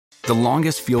The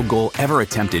longest field goal ever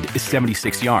attempted is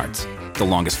 76 yards. The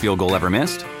longest field goal ever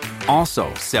missed?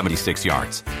 Also 76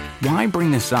 yards. Why bring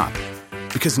this up?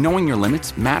 Because knowing your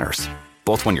limits matters,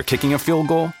 both when you're kicking a field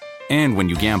goal and when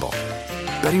you gamble.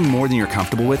 Betting more than you're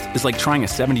comfortable with is like trying a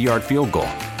 70-yard field goal.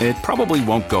 It probably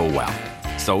won't go well.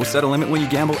 So set a limit when you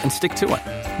gamble and stick to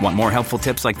it. Want more helpful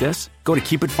tips like this? Go to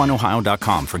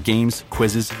keepitfunohio.com for games,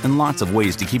 quizzes, and lots of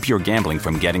ways to keep your gambling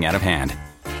from getting out of hand.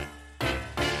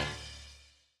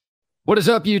 What is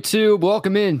up, YouTube?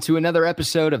 Welcome in to another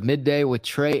episode of Midday with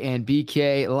Trey and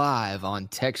BK live on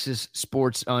Texas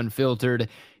Sports Unfiltered.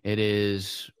 It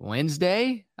is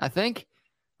Wednesday, I think,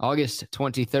 August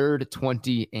 23rd,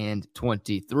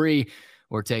 2023.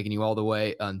 We're taking you all the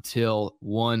way until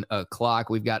 1 o'clock.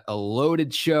 We've got a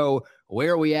loaded show.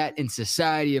 Where are we at in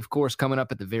society? Of course, coming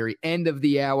up at the very end of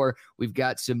the hour, we've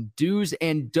got some do's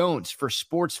and don'ts for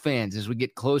sports fans as we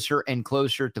get closer and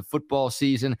closer to football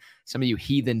season. Some of you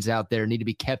heathens out there need to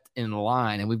be kept in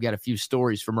line, and we've got a few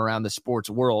stories from around the sports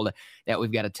world that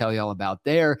we've got to tell you all about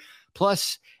there.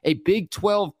 Plus, a Big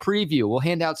 12 preview. We'll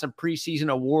hand out some preseason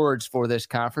awards for this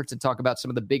conference and talk about some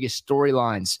of the biggest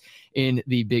storylines in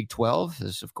the Big 12,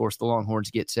 as, of course, the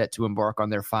Longhorns get set to embark on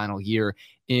their final year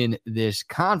in this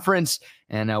conference.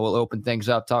 And we'll open things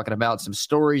up talking about some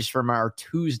stories from our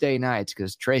Tuesday nights,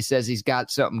 because Trey says he's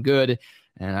got something good,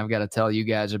 and I've got to tell you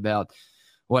guys about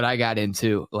what I got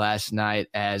into last night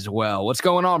as well. What's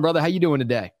going on, brother? How you doing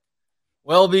today?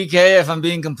 Well, BK, if I'm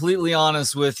being completely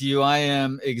honest with you, I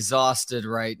am exhausted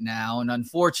right now. And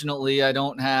unfortunately, I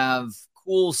don't have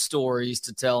cool stories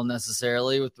to tell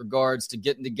necessarily with regards to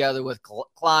getting together with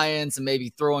clients and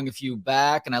maybe throwing a few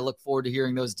back. And I look forward to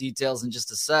hearing those details in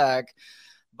just a sec.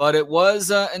 But it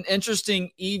was an interesting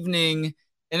evening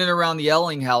in and around the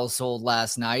Elling household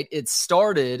last night. It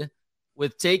started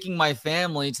with taking my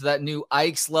family to that new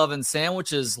Ike's Love and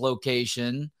Sandwiches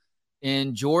location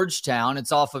in Georgetown.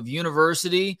 It's off of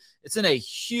University. It's in a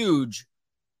huge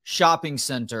shopping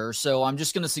center. So I'm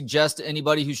just going to suggest to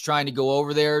anybody who's trying to go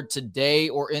over there today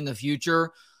or in the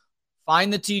future,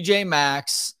 find the TJ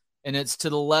Maxx, and it's to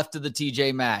the left of the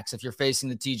TJ Maxx if you're facing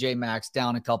the TJ Maxx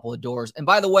down a couple of doors. And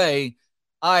by the way,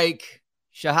 Ike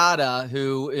Shahada,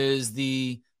 who is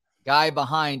the guy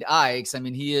behind Ike's, I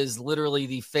mean, he is literally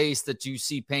the face that you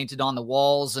see painted on the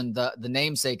walls and the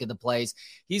namesake of the place.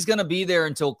 He's going to be there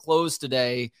until close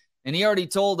today. And he already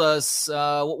told us,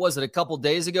 what was it, a couple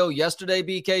days ago, yesterday,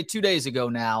 BK, 2 days ago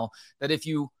now, that if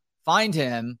you find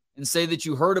him and say that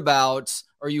you heard about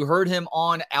or you heard him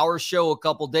on our show a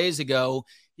couple days ago,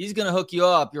 he's going to hook you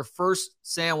up. Your first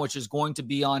sandwich is going to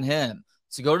be on him.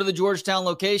 So go to the Georgetown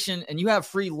location and you have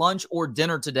free lunch or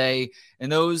dinner today,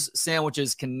 and those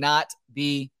sandwiches cannot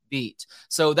be beat.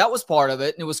 So that was part of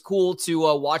it. And it was cool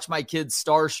to watch my kids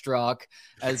starstruck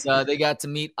as they got to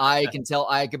meet Ike and tell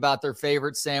Ike about their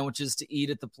favorite sandwiches to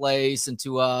eat at the place, and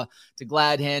to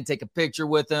glad hand take a picture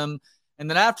with him. And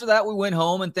then after that, we went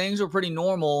home and things were pretty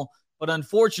normal. But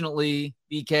unfortunately,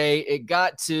 BK, it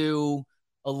got to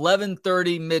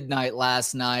 11:30 midnight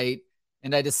last night,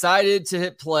 and I decided to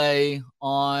hit play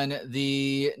on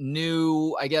the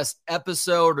new, I guess,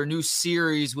 episode or new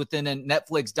series within a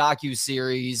Netflix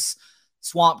docuseries,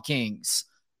 Swamp Kings,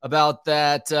 about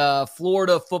that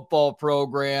Florida football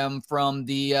program from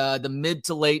the mid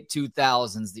to late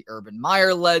 2000s, the Urban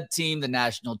Meyer-led team, the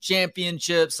national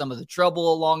championship, some of the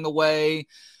trouble along the way.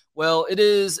 Well, it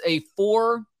is a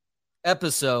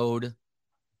 4-episode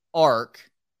arc,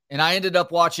 and I ended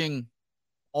up watching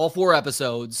all 4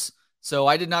 episodes. So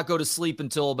I did not go to sleep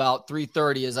until about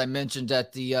 3:30, as I mentioned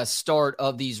at the start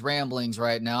of these ramblings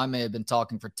right now. I may have been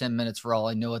talking for 10 minutes for all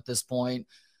I know at this point.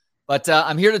 But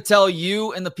I'm here to tell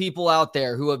you and the people out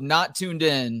there who have not tuned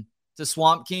in to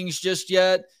Swamp Kings just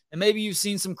yet, and maybe you've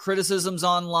seen some criticisms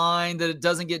online that it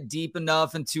doesn't get deep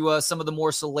enough into some of the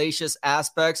more salacious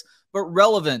aspects, but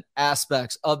relevant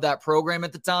aspects of that program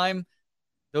at the time,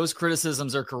 those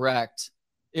criticisms are correct.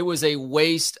 It was a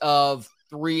waste of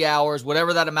 3 hours,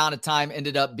 whatever that amount of time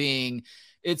ended up being.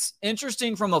 It's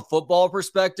interesting from a football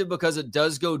perspective because it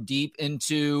does go deep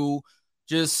into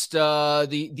just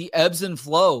the ebbs and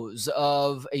flows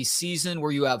of a season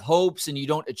where you have hopes and you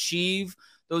don't achieve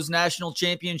those national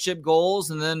championship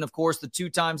goals. And then, of course, the 2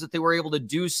 times that they were able to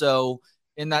do so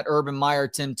in that Urban Meyer,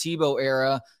 Tim Tebow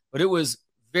era. But it was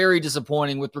very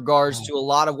disappointing with regards to a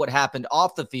lot of what happened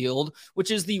off the field,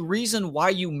 which is the reason why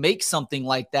you make something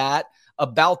like that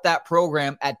about that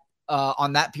program at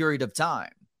on that period of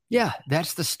time. Yeah,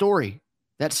 that's the story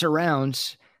that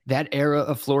surrounds that era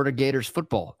of Florida Gators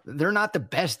football. They're not the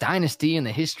best dynasty in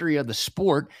the history of the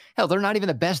sport. Hell, they're not even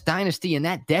the best dynasty in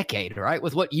that decade, right?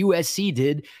 With what USC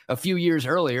did a few years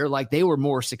earlier, like they were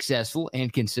more successful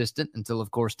and consistent until,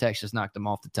 of course, Texas knocked them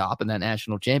off the top in that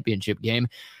national championship game.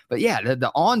 But yeah,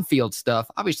 the on-field stuff,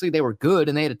 obviously they were good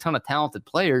and they had a ton of talented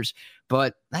players,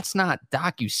 but that's not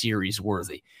docuseries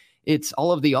worthy. It's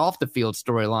all of the off the field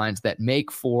storylines that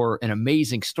make for an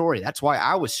amazing story. That's why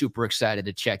I was super excited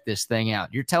to check this thing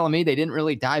out. You're telling me they didn't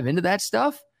really dive into that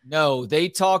stuff? No, they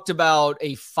talked about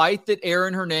a fight that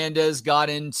Aaron Hernandez got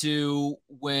into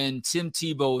when Tim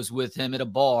Tebow was with him at a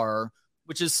bar,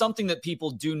 which is something that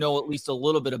people do know at least a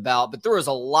little bit about, but there was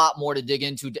a lot more to dig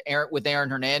into with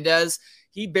Aaron Hernandez.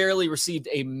 He barely received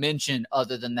a mention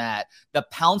other than that. The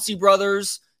Pouncey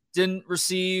brothers didn't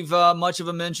receive much of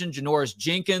a mention. Janoris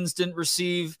Jenkins didn't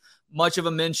receive much of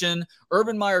a mention.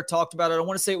 Urban Meyer talked about it. I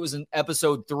want to say it was in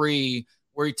episode 3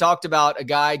 where he talked about a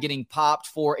guy getting popped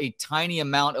for a tiny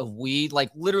amount of weed,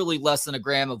 like literally less than a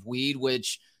gram of weed,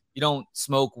 which you don't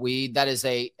smoke weed. That is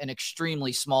an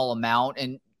extremely small amount.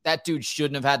 And that dude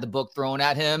shouldn't have had the book thrown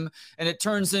at him. And it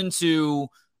turns into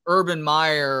Urban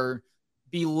Meyer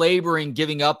belaboring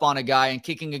giving up on a guy and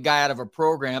kicking a guy out of a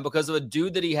program because of a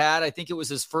dude that he had. I think it was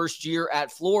his first year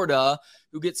at Florida,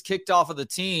 who gets kicked off of the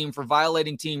team for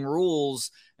violating team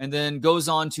rules and then goes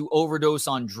on to overdose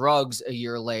on drugs a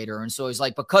year later. And so he's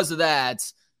like, because of that,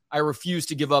 I refuse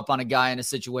to give up on a guy in a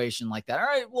situation like that. All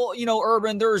right, well,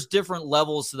 Urban, there's different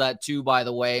levels to that too, by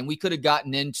the way. And we could have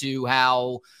gotten into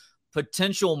how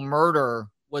potential murder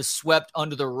was swept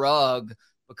under the rug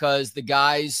because the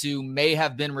guys who may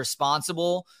have been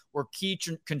responsible were key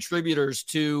contributors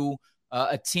to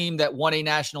a team that won a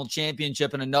national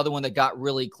championship and another one that got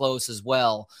really close as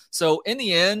well. So in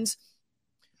the end,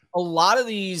 a lot of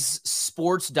these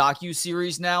sports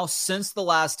docuseries now since The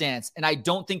Last Dance, and I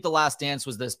don't think The Last Dance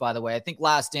was this, by the way. I think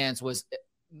Last Dance was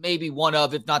maybe one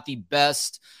of, if not the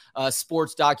best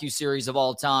sports docuseries of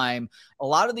all time. A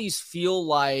lot of these feel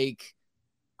like,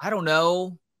 I don't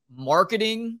know,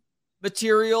 marketing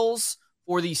materials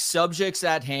for the subjects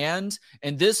at hand.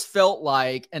 And this felt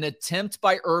like an attempt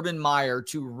by Urban Meyer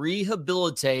to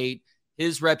rehabilitate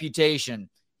his reputation.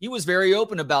 He was very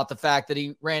open about the fact that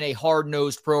he ran a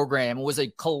hard-nosed program and was a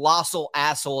colossal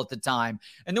asshole at the time.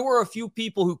 And there were a few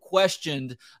people who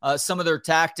questioned some of their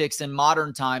tactics in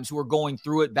modern times who were going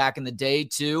through it back in the day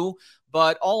too.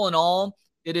 But all in all,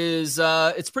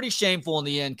 it's pretty shameful in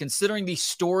the end, considering the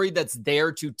story that's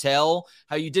there to tell,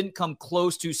 how you didn't come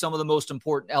close to some of the most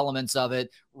important elements of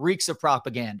it. Reeks of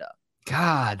propaganda.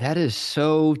 God, that is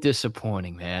so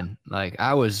disappointing, man. Like,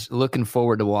 I was looking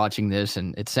forward to watching this,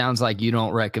 and it sounds like you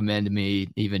don't recommend me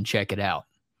even check it out.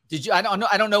 Did you? I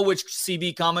don't know which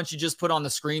CB comments you just put on the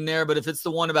screen there, but if it's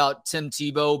the one about Tim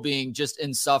Tebow being just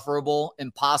insufferable,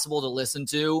 impossible to listen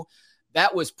to,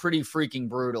 that was pretty freaking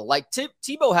brutal. Like,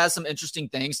 Tebow has some interesting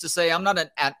things to say. I'm not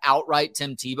an outright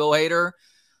Tim Tebow hater,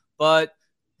 but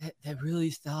that really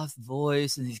soft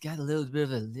voice, and he's got a little bit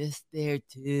of a lisp there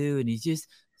too, and he's just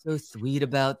so sweet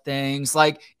about things.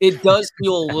 Like, it does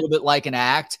feel a little bit like an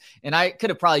act, and I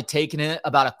could have probably taken it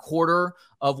about a quarter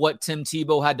of what Tim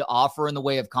Tebow had to offer in the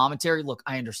way of commentary. Look,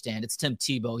 I understand it's Tim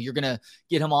Tebow. You're going to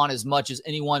get him on as much as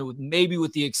anyone, maybe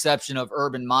with the exception of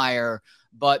Urban Meyer.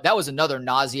 But that was another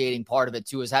nauseating part of it,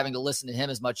 too, is having to listen to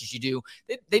him as much as you do.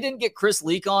 They didn't get Chris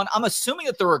Leak on. I'm assuming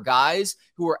that there were guys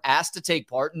who were asked to take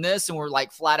part in this and were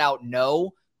like flat out,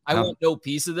 no, I want no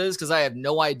piece of this because I have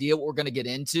no idea what we're going to get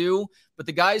into. But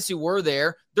the guys who were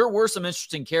there were some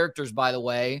interesting characters, by the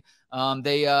way.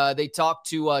 They talked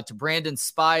to Brandon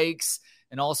Spikes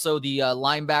and also the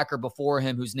linebacker before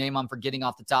him, whose name I'm forgetting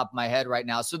off the top of my head right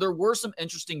now. So there were some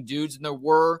interesting dudes and there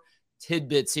were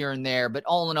tidbits here and there, but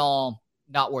all in all,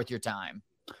 not worth your time.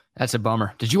 That's a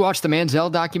bummer. Did you watch the Manziel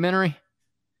documentary?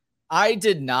 I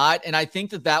did not. And I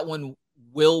think that one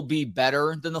will be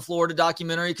better than the Florida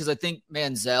documentary because I think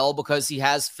Manziel, because he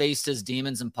has faced his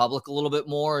demons in public a little bit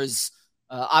more, is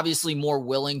obviously more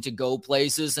willing to go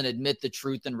places and admit the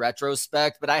truth in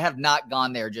retrospect. But I have not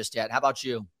gone there just yet. How about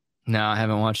you? No, I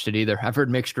haven't watched it either. I've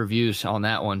heard mixed reviews on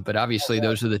that one, but obviously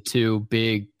those are the two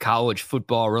big college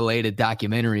football related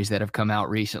documentaries that have come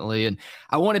out recently. And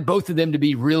I wanted both of them to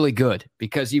be really good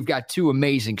because you've got two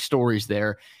amazing stories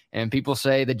there. And people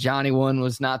say the Johnny one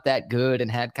was not that good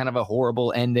and had kind of a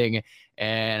horrible ending.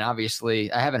 And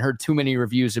obviously I haven't heard too many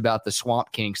reviews about the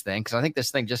Swamp Kings thing because I think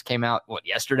this thing just came out,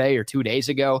 yesterday or 2 days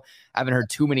ago. I haven't heard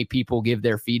too many people give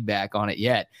their feedback on it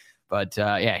yet. But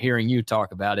hearing you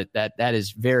talk about it, that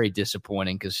is very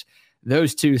disappointing because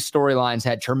those two storylines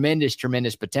had tremendous,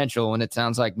 tremendous potential, and it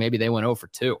sounds like maybe they went 0 for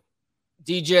 2.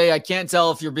 DJ, I can't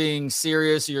tell if you're being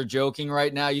serious or you're joking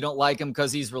right now. You don't like him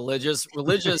because he's religious.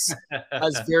 Religious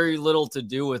has very little to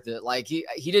do with it. Like he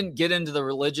didn't get into the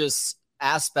religious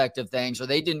aspect of things, or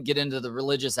they didn't get into the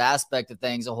religious aspect of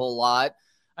things a whole lot.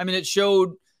 I mean, it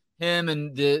showed him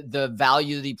and the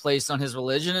value that he placed on his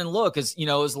religion. And look, as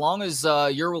long as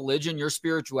your religion, your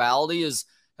spirituality is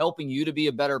helping you to be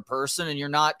a better person and you're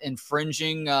not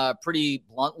infringing pretty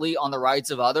bluntly on the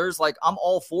rights of others, like I'm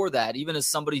all for that. Even as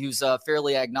somebody who's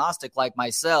fairly agnostic like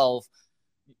myself,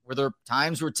 were there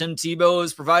times where Tim Tebow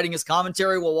is providing his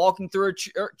commentary while walking through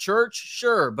a church?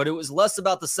 Sure, but it was less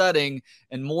about the setting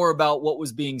and more about what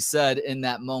was being said in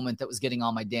that moment that was getting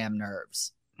on my damn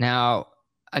nerves. Now,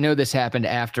 I know this happened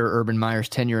after Urban Meyer's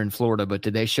tenure in Florida, but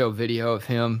did they show video of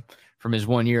him from his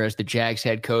 1 year as the Jags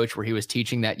head coach where he was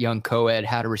teaching that young co-ed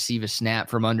how to receive a snap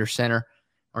from under center,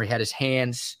 or he had his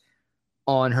hands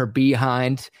on her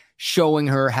behind showing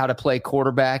her how to play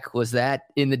quarterback? Was that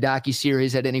in the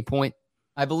docuseries at any point?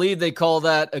 I believe they call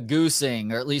that a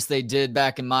goosing, or at least they did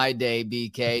back in my day,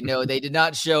 BK. No, they did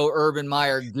not show Urban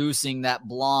Meyer goosing that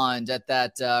blonde at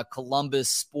that Columbus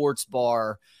sports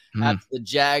bar after the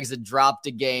Jags had dropped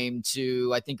a game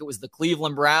to, I think it was the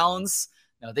Cleveland Browns.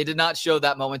 No, they did not show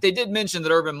that moment. They did mention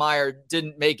that Urban Meyer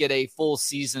didn't make it a full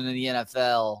season in the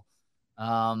NFL,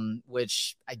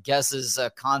 which I guess is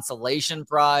a consolation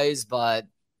prize, but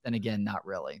then again, not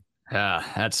really.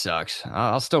 That sucks.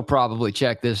 I'll still probably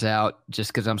check this out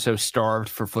just because I'm so starved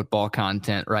for football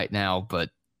content right now. But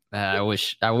I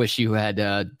wish you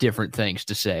had different things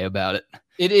to say about it.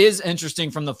 It is interesting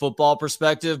from the football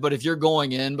perspective, but if you're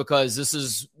going in because this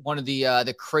is one of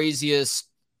the craziest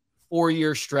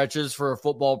 4-year stretches for a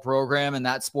football program in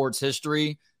that sport's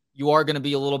history, you are going to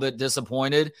be a little bit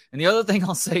disappointed. And the other thing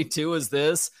I'll say too is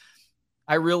this.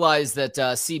 I realize that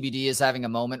CBD is having a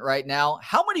moment right now.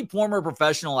 How many former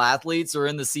professional athletes are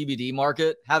in the CBD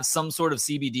market, have some sort of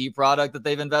CBD product that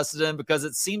they've invested in? Because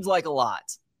it seems like a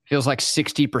lot. Feels like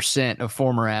 60% of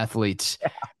former athletes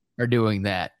are doing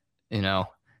that.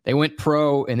 They went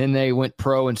pro and then they went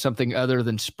pro in something other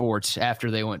than sports after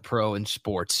they went pro in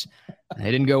sports. They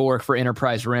didn't go work for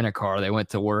Enterprise Rent-A-Car. They went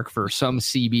to work for some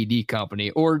CBD company,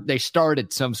 or they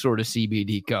started some sort of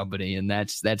CBD company, and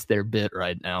that's their bit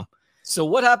right now. So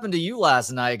what happened to you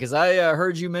last night? Because I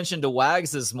heard you mention to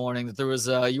Wags this morning that there was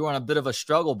you were on a bit of a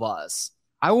struggle bus.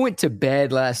 I went to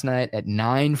bed last night at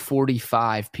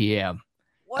 9:45 p.m.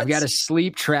 I've got a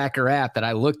sleep tracker app that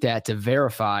I looked at to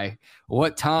verify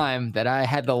what time that I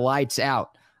had the lights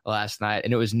out last night,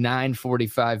 and it was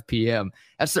 9:45 p.m.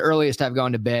 That's the earliest I've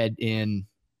gone to bed in,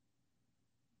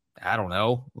 I don't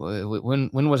know,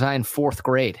 when was I in fourth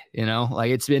grade?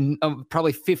 Like it's been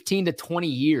probably 15 to 20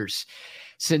 years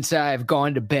since I've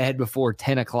gone to bed before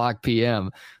 10 o'clock p.m.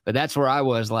 But that's where I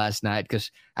was last night because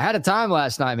I had a time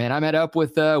last night, man. I met up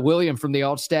with William from the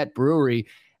Altstadt Brewery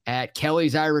at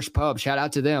Kelly's Irish Pub. Shout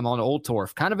out to them on Old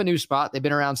Torf. Kind of a new spot. They've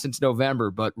been around since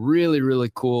November, but really, really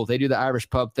cool. They do the Irish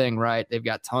Pub thing right. They've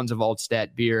got tons of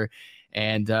Altstadt beer.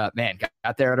 And, man,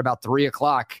 got there at about 3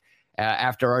 o'clock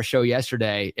after our show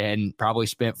yesterday and probably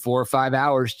spent 4 or 5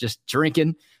 hours just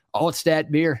drinking Altstadt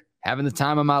beer, having the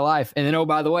time of my life. And then, oh,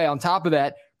 by the way, on top of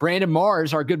that, Brandon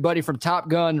Mars, our good buddy from Top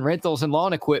Gun Rentals and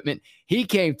Lawn Equipment, he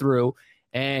came through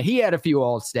and he had a few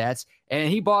Altstats and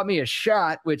he bought me a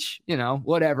shot, which,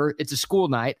 whatever. It's a school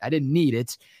night. I didn't need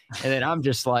it. And then I'm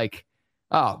just like,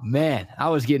 oh, man, I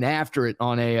was getting after it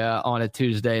on a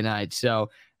Tuesday night. So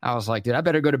I was like, dude, I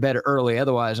better go to bed early.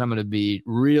 Otherwise, I'm going to be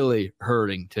really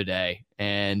hurting today.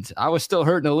 And I was still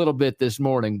hurting a little bit this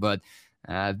morning, but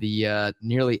the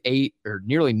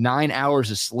nearly 9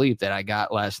 hours of sleep that I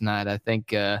got last night, I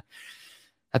think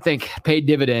paid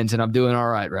dividends, and I'm doing all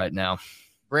right now.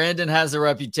 Brandon has a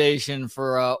reputation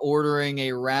for ordering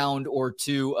a round or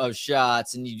two of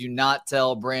shots, and you do not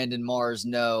tell Brandon Mars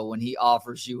no when he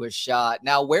offers you a shot.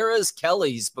 Now, where is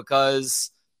Kelly's?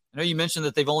 Because I know you mentioned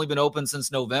that they've only been open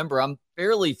since November. I'm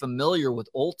fairly familiar with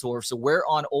Old Torf, so where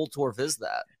on Old Torf is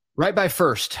that? Right by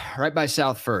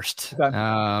South First.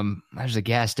 Okay. There's a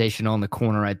gas station on the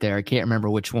corner right there. I can't remember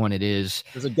which one it is.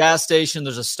 There's a gas station.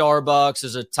 There's a Starbucks.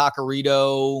 There's a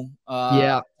Taquerito.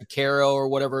 Caro or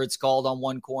whatever it's called on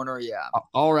one corner. Yeah.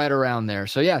 All right around there.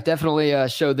 So, yeah, definitely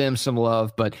show them some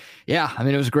love. But, yeah, I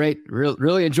mean, it was great.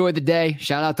 Really enjoyed the day.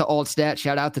 Shout out to Altstat.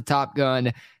 Shout out to Top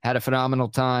Gun. Had a phenomenal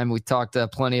time. We talked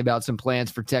plenty about some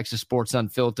plans for Texas Sports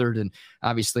Unfiltered. And,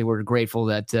 obviously, we're grateful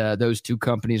that those two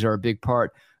companies are a big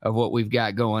part of what we've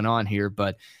got going on here.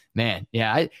 But man,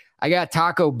 yeah, I got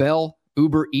Taco Bell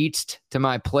Uber Eats to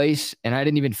my place and I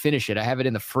didn't even finish it. I have it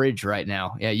in the fridge right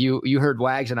now. Yeah. You heard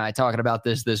Wags and I talking about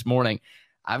this morning.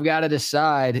 I've got to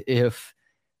decide if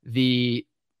the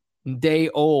day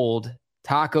old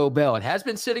Taco Bell. It has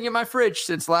been sitting in my fridge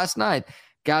since last night.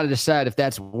 Got to decide if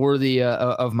that's worthy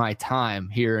of my time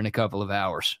here in a couple of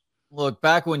hours. Look,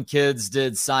 back when kids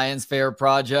did science fair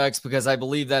projects, because I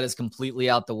believe that is completely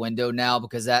out the window now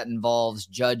because that involves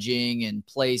judging and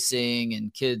placing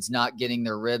and kids not getting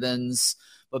their ribbons.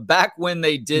 But back when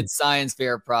they did science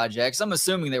fair projects, I'm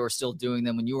assuming they were still doing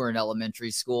them when you were in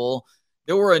elementary school.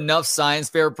 There were enough science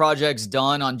fair projects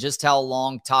done on just how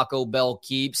long Taco Bell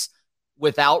keeps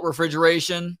without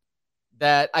refrigeration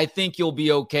that I think you'll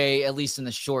be okay, at least in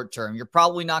the short term. You're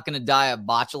probably not going to die of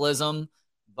botulism.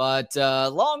 But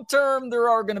long term, there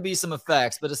are going to be some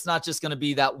effects, but it's not just going to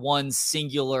be that one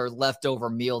singular leftover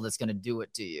meal that's going to do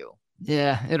it to you.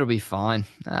 Yeah, it'll be fine.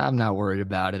 I'm not worried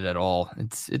about it at all.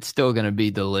 It's still going to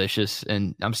be delicious,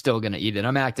 and I'm still going to eat it.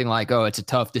 I'm acting like, oh, it's a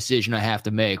tough decision I have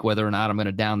to make whether or not I'm going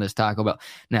to down this Taco Bell.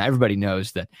 Now, everybody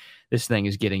knows that this thing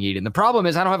is getting eaten. The problem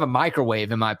is I don't have a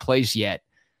microwave in my place yet.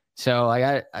 So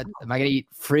am I going to eat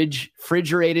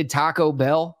refrigerated Taco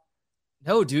Bell?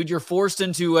 No, dude, you're forced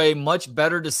into a much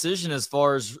better decision as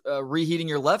far as reheating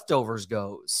your leftovers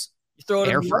goes. You throw it in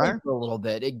the air fryer for a little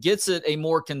bit. It gets it a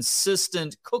more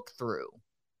consistent cook through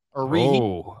or reheat.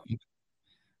 Oh,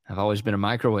 I've always been a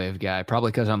microwave guy, probably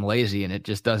because I'm lazy and it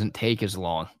just doesn't take as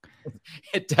long.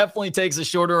 It definitely takes a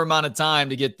shorter amount of time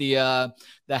to get the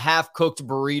half-cooked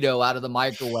burrito out of the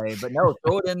microwave. But no,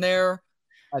 throw it in there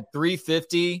at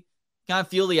 350. Kind of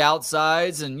feel the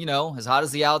outsides, and as hot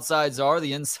as the outsides are,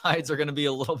 the insides are going to be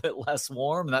a little bit less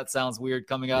warm. That sounds weird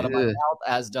coming out of my mouth,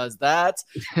 as does that.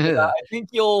 I think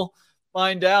you'll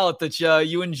find out that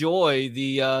you enjoy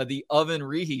the oven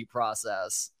reheat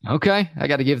process. Okay, I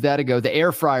got to give that a go. The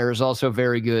air fryer is also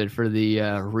very good for the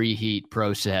reheat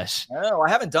process. Oh,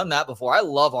 I haven't done that before. I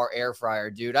love our air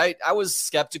fryer, dude. I was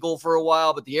skeptical for a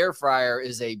while, but the air fryer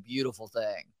is a beautiful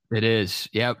thing. It is.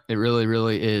 Yep. It really,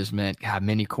 really is, man. God,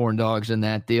 mini corn dogs in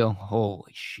that deal.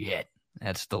 Holy shit.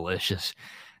 That's delicious.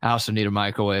 I also need a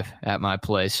microwave at my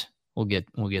place. We'll get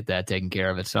that taken care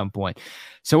of at some point.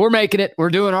 So we're making it. We're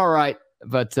doing all right.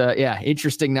 But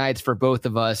interesting nights for both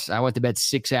of us. I went to bed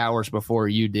 6 hours before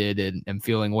you did and am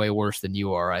feeling way worse than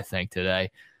you are, I think,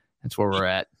 today. That's where we're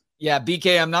at. Yeah,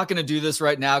 BK, I'm not going to do this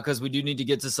right now because we do need to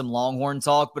get to some Longhorn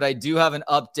talk, but I do have an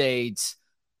update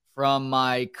from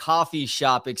my coffee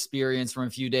shop experience from a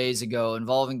few days ago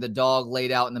involving the dog laid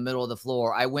out in the middle of the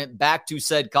floor. I went back to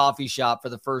said coffee shop for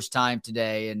the first time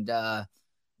today, and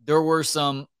there were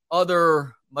some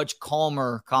other much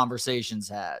calmer conversations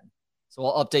had. So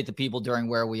I'll update the people during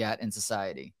where we at in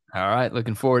society. All right.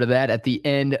 Looking forward to that at the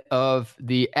end of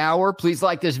the hour. Please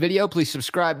like this video. Please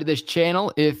subscribe to this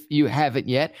channel if you haven't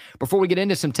yet. Before we get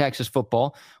into some Texas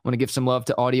football, I want to give some love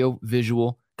to audio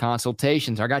visual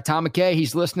consultations. Our guy Tom McKay,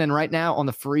 he's listening right now on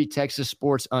the free Texas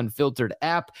Sports Unfiltered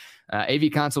app. AV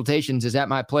Consultations is at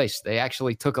my place. They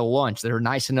actually took a lunch. They were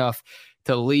nice enough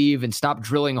to leave and stop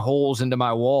drilling holes into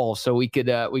my wall so we could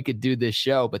do this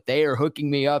show. But they are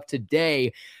hooking me up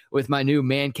today with my new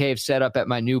man cave setup at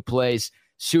my new place.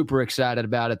 Super excited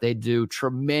about it. They do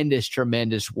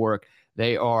tremendous work.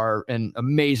 They are an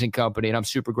amazing company, and I'm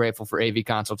super grateful for AV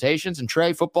Consultations. And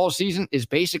Trey, football season is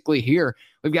basically here.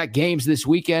 We've got games this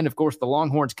weekend. Of course, the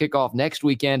Longhorns kick off next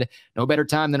weekend. No better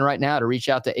time than right now to reach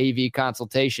out to AV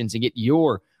Consultations and get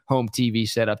your home TV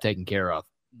setup taken care of.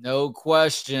 No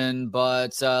question,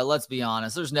 but let's be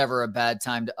honest. There's never a bad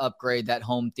time to upgrade that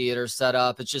home theater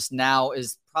setup. It's just now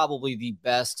is probably the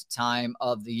best time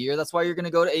of the year. That's why you're going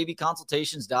to go to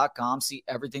avconsultations.com, see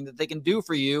everything that they can do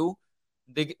for you.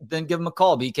 Then give them a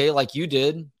call, BK, like you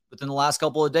did within the last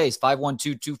couple of days,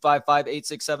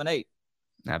 512-255-8678.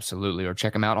 Absolutely. Or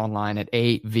check them out online at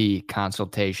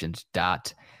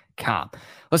avconsultations.com.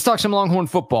 Let's talk some Longhorn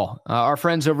football. Our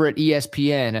friends over at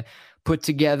ESPN put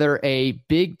together a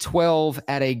Big 12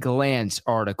 at a glance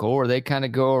article where they kind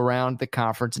of go around the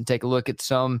conference and take a look at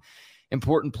some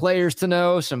important players to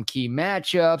know, some key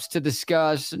matchups to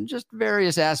discuss, and just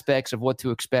various aspects of what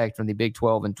to expect from the Big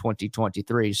 12 in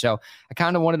 2023. So I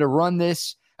kind of wanted to run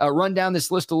down this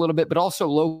list a little bit, but also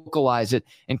localize it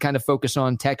and kind of focus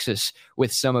on Texas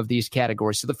with some of these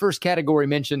categories. So the first category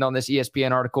mentioned on this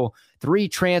ESPN article, 3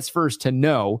 transfers to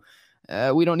know.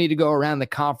 We don't need to go around the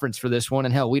conference for this one,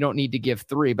 and hell, we don't need to give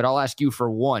 3, but I'll ask you for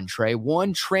one, Trey.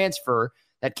 One transfer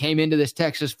that came into this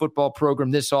Texas football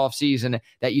program this offseason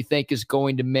that you think is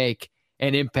going to make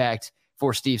an impact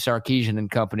for Steve Sarkisian and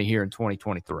company here in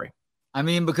 2023? I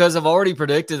mean, because I've already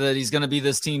predicted that he's going to be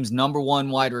this team's number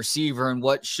 1 wide receiver and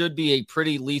what should be a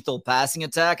pretty lethal passing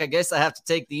attack. I guess I have to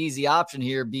take the easy option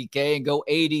here, BK, and go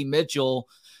A.D. Mitchell,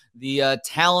 the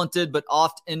talented but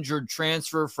oft injured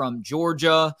transfer from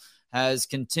Georgia. has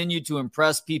continued to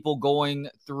impress people going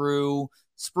through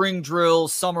spring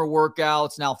drills, summer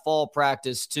workouts, now fall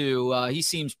practice too. He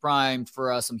seems primed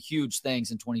for some huge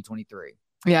things in 2023.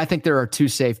 Yeah, I think there are two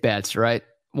safe bets, right?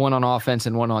 One on offense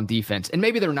and one on defense. And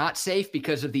maybe they're not safe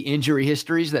because of the injury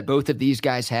histories that both of these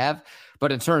guys have.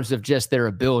 But in terms of just their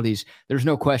abilities, there's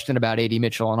no question about A.D.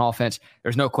 Mitchell on offense.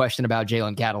 There's no question about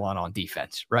Jalen Catalon on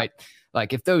defense, right?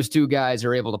 Like if those two guys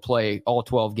are able to play all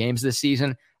 12 games this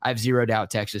season, I have zero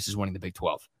doubt Texas is winning the Big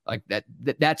 12. Like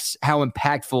that's how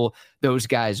impactful those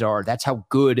guys are. That's how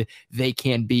good they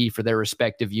can be for their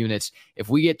respective units. If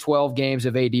we get 12 games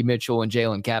of A.D. Mitchell and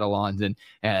Jalen Catalon,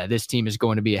 then this team is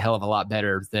going to be a hell of a lot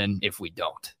better than if we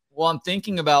don't. Well, I'm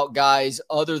thinking about guys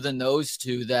other than those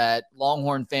two that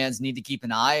Longhorn fans need to keep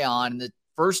an eye on. And the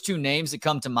first two names that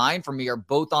come to mind for me are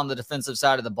both on the defensive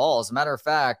side of the ball. As a matter of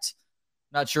fact,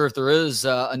 not sure if there is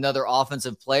another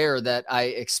offensive player that I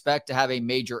expect to have a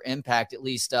major impact, at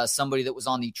least somebody that was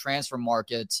on the transfer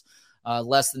market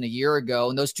less than a year ago.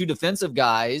 And those two defensive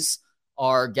guys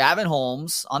are Gavin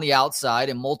Holmes on the outside,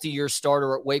 a multi-year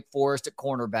starter at Wake Forest at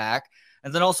cornerback,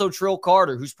 and then also Trill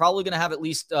Carter, who's probably going to have at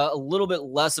least a little bit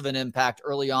less of an impact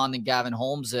early on than Gavin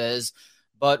Holmes is,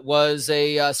 but was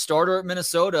a starter at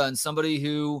Minnesota and somebody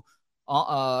who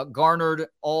garnered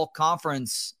all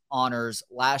conference honors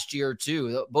last year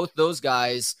too. Both those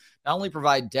guys not only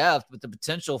provide depth, but the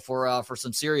potential for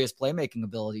some serious playmaking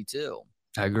ability too.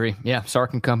 I agree. Yeah,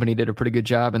 Sark and company did a pretty good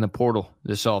job in the portal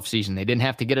this offseason. They didn't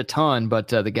have to get a ton, but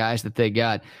the guys that they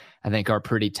got, I think, are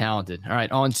pretty talented. All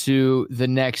right, on to the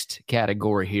next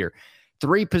category here.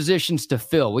 3 positions to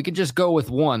fill. We could just go with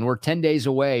one. We're 10 days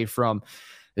away from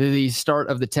the start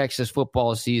of the Texas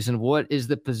football season. What is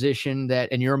the position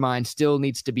that, in your mind, still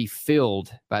needs to be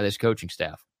filled by this coaching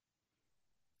staff?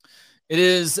 It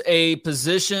is a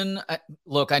position.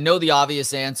 Look, I know the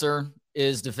obvious answer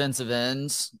is defensive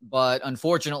ends, but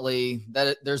unfortunately,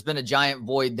 there's been a giant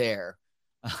void there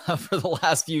for the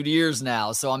last few years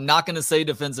now. So I'm not going to say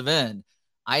defensive end.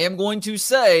 I am going to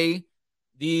say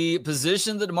the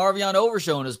position that Marvion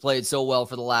Overshone has played so well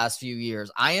for the last few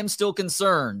years. I am still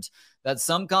concerned that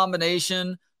some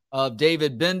combination of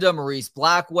David Benda, Maurice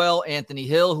Blackwell, Anthony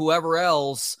Hill, whoever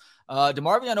else,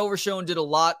 DeMarvion Overshone did a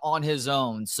lot on his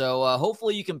own. So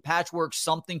hopefully you can patchwork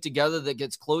something together that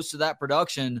gets close to that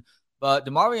production. But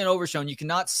DeMarvion Overshone, you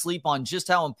cannot sleep on just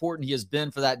how important he has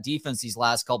been for that defense these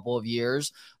last couple of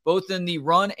years, both in the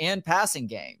run and passing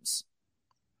games.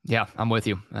 Yeah, I'm with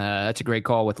you. That's a great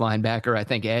call with linebacker. I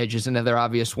think edge is another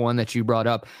obvious one that you brought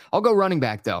up. I'll go running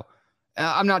back, though.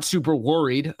 I'm not super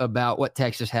worried about what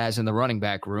Texas has in the running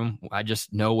back room. I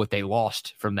just know what they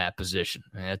lost from that position.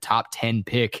 A top 10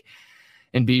 pick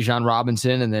in Bijan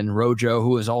Robinson, and then Rojo,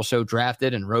 who was also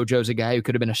drafted. And Rojo's a guy who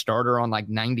could have been a starter on like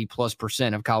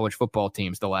 90+% of college football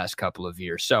teams the last couple of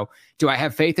years. So do I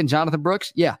have faith in Jonathan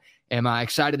Brooks? Yeah. Am I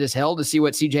excited as hell to see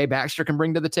what CJ Baxter can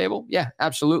bring to the table? Yeah,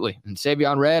 absolutely. And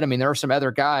Savion Red, I mean, there are some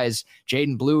other guys,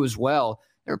 Jaden Blue as well.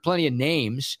 There are plenty of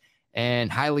names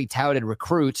and highly touted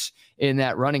recruits in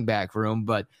that running back room,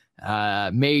 but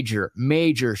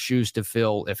major shoes to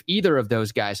fill if either of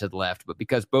those guys had left. But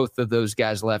because both of those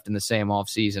guys left in the same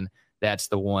offseason, that's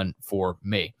the one for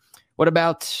me. What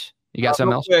about you? Got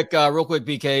something else? Real quick,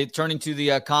 BK, turning to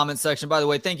the comment section. By the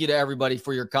way, thank you to everybody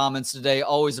for your comments today.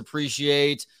 Always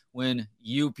appreciate when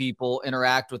you people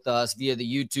interact with us via the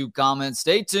YouTube comments.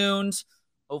 Stay tuned.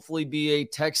 Hopefully be a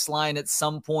text line at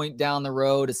some point down the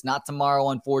road. It's not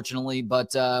tomorrow, unfortunately, but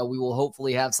we will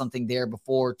hopefully have something there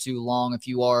before too long if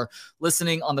you are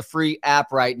listening on the free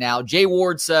app right now. Jay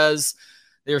Ward says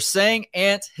they're saying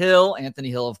Anthony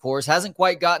Hill, of course, hasn't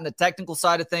quite gotten the technical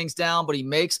side of things down, but he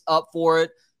makes up for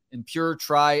it in pure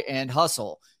try and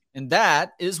hustle. And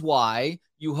that is why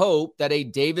you hope that a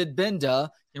David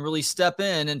Benda can really step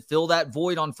in and fill that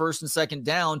void on first and second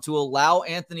down to allow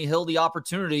Anthony Hill the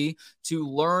opportunity to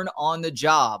learn on the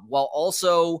job while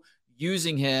also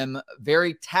using him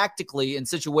very tactically in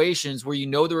situations where you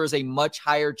know there is a much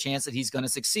higher chance that he's going to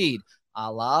succeed,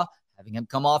 a la having him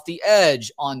come off the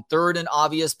edge on third and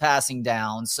obvious passing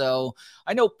down. So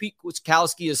I know Pete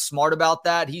Kwiatkowski is smart about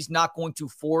that. He's not going to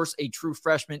force a true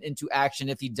freshman into action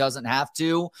if he doesn't have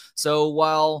to. So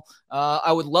while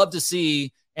I would love to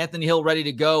see Anthony Hill ready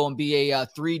to go and be a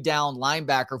 3-down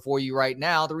linebacker for you right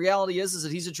now, the reality is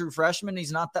that he's a true freshman.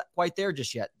 He's not that quite there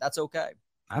just yet. That's okay.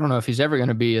 I don't know if he's ever going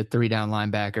to be a 3-down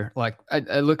linebacker. Like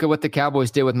I look at what the Cowboys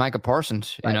did with Micah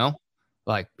Parsons, right. You know,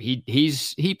 like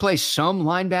he plays some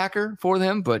linebacker for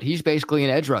them, but he's basically an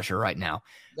edge rusher right now.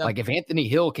 Yep. Like if Anthony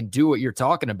Hill can do what you're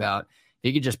talking about,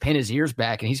 he could just pin his ears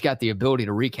back and he's got the ability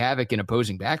to wreak havoc in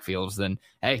opposing backfields, then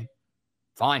hey,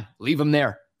 fine, leave him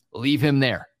there. Leave him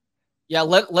there. Yeah,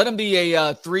 let him be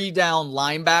a 3-down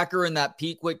linebacker in that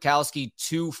Pete Witkowski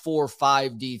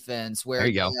 2-4-5 defense, where There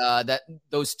you go.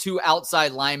 Those two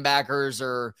outside linebackers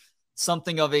are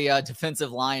something of a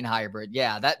defensive line hybrid.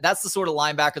 Yeah, that's the sort of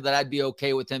linebacker that I'd be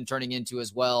okay with him turning into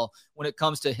as well when it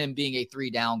comes to him being a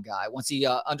 3-down guy, once he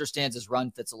understands his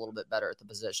run fits a little bit better at the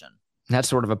position. That's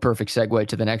sort of a perfect segue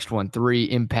to the next one. 3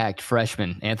 impact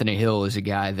freshmen. Anthony Hill is a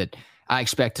guy that I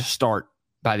expect to start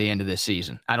by the end of this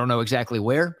season. I don't know exactly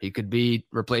where. He could be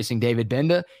replacing David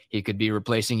Benda. He could be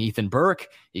replacing Ethan Burke.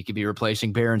 He could be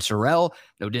replacing Barron Sorrell.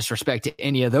 No disrespect to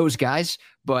any of those guys,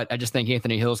 but I just think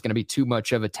Anthony Hill is going to be too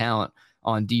much of a talent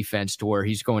on defense to where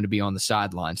he's going to be on the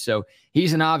sideline. So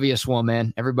he's an obvious one,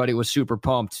 man. Everybody was super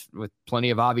pumped with plenty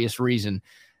of obvious reason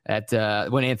at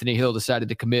when Anthony Hill decided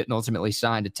to commit and ultimately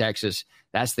sign to Texas.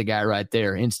 That's the guy right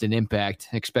there. Instant impact,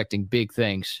 expecting big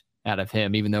things out of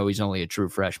him, even though he's only a true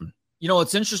freshman. You know,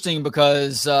 it's interesting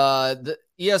because the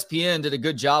ESPN did a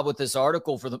good job with this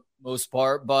article for the most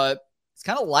part, but it's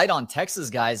kind of light on Texas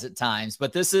guys at times.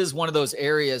 But this is one of those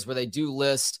areas where they do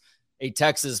list a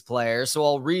Texas player. So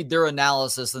I'll read their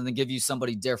analysis and then give you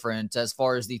somebody different as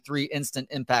far as the 3 instant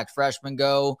impact freshmen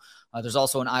go. There's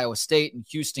also an Iowa State and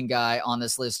Houston guy on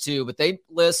this list too, but they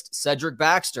list Cedric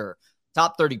Baxter,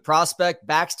 top 30 prospect.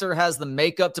 Baxter has the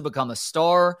makeup to become a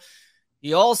star.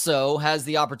 He also has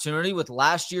the opportunity with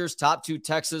last year's top 2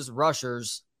 Texas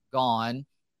rushers gone.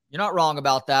 You're not wrong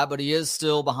about that, but he is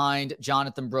still behind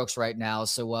Jonathan Brooks right now.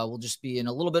 So we'll just be in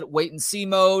a little bit wait and see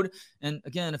mode. And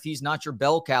again, if he's not your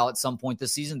bell cow at some point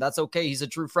this season, that's okay. He's a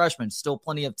true freshman. Still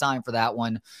plenty of time for that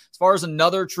one. As far as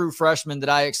another true freshman that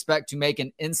I expect to make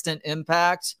an instant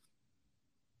impact,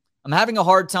 I'm having a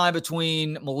hard time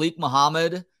between Malik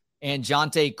Muhammad and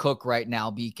Jonte Cook right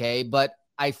now, BK, but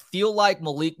I feel like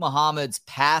Malik Muhammad's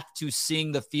path to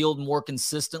seeing the field more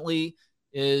consistently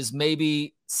is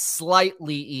maybe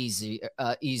slightly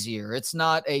easier. It's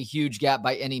not a huge gap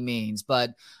by any means,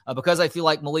 but because I feel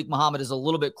like Malik Muhammad is a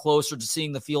little bit closer to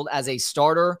seeing the field as a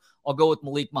starter, I'll go with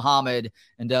Malik Muhammad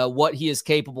and what he is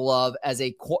capable of as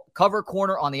a cover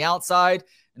corner on the outside,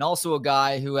 and also a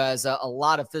guy who has a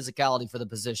lot of physicality for the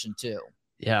position too.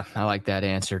 Yeah, I like that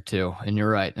answer too. And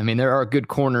you're right. I mean, there are good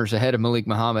corners ahead of Malik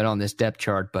Muhammad on this depth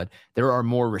chart, but there are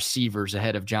more receivers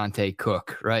ahead of Jonte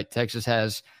Cook, right? Texas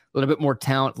has a little bit more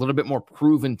talent, a little bit more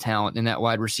proven talent in that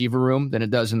wide receiver room than it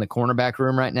does in the cornerback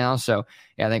room right now. So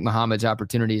yeah, I think Muhammad's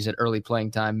opportunities at early playing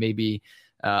time may be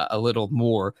a little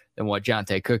more than what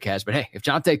Jonte Cook has. But hey, if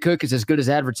Jonte Cook is as good as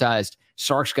advertised,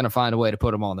 Sark's going to find a way to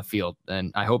put him on the field.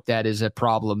 And I hope that is a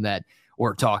problem that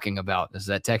we're talking about, is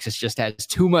that Texas just has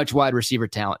too much wide receiver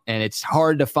talent, and it's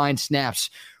hard to find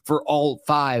snaps for all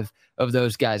 5 of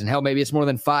those guys. And hell, maybe it's more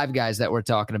than 5 guys that we're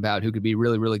talking about who could be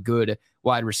really, really good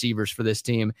wide receivers for this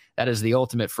team. That is the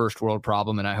ultimate first world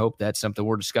problem, and I hope that's something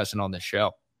we're discussing on this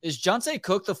show. Is Jonte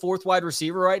Cook the 4th wide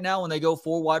receiver right now when they go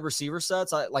 4 wide receiver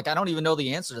sets? I don't even know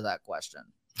the answer to that question.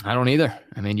 I don't either.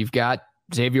 I mean, you've got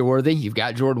Xavier Worthy, you've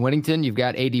got Jordan Whittington, you've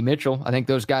got A.D. Mitchell. I think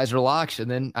those guys are locks.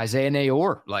 And then Isaiah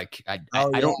Nayor. I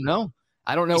don't know.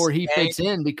 I don't know where he fits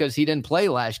in because he didn't play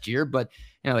last year, but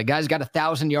the guy's got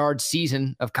 1,000-yard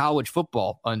season of college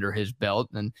football under his belt.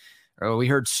 And we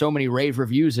heard so many rave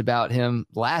reviews about him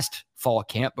last fall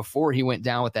camp before he went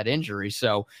down with that injury.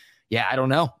 So yeah, I don't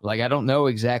know. I don't know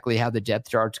exactly how the depth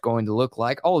chart's going to look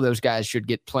like. All of those guys should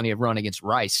get plenty of run against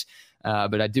Rice.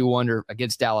 But I do wonder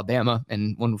against Alabama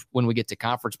and when we get to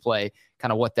conference play,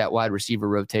 kind of what that wide receiver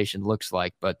rotation looks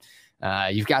like. But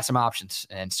you've got some options,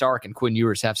 and Sark and Quinn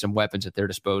Ewers have some weapons at their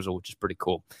disposal, which is pretty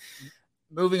cool.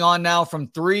 Moving on now from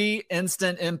 3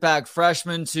 instant impact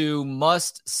freshmen to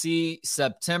must-see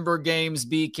September games,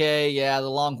 BK. Yeah, the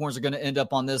Longhorns are going to end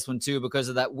up on this one too because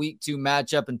of that week 2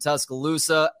 matchup in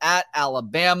Tuscaloosa at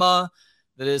Alabama.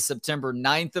 That is September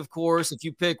 9th, of course. If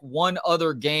you pick one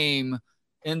other game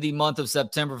in the month of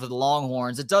September for the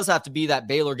Longhorns, it does have to be that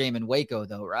Baylor game in Waco,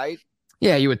 though, right?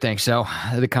 Yeah, you would think so.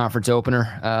 The conference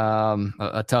opener,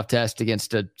 a tough test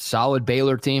against a solid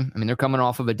Baylor team. I mean, they're coming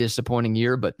off of a disappointing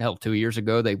year, but hell, 2 years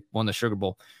ago, they won the Sugar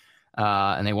Bowl,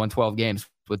 and they won 12 games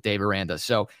with Dave Aranda.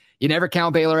 So you never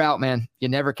count Baylor out, man. You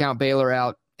never count Baylor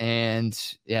out. And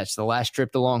yeah, it's the last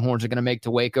trip the Longhorns are going to make to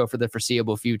Waco for the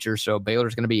foreseeable future. So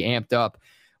Baylor's going to be amped up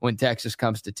when Texas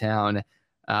comes to town.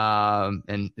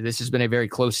 And this has been a very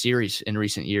close series in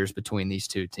recent years between these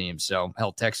two teams. So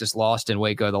hell, Texas lost in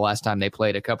Waco the last time they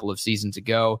played a couple of seasons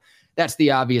ago. That's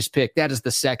the obvious pick. That is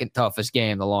the second toughest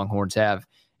game the Longhorns have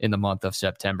in the month of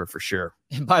September for sure.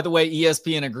 And by the way,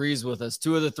 ESPN agrees with us.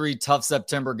 2 of the 3 tough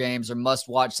September games or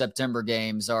must-watch September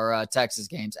games are Texas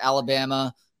games.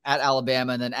 Alabama,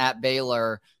 and then at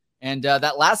Baylor. And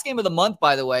that last game of the month,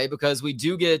 by the way, because we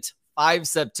do get 5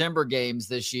 September games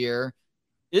this year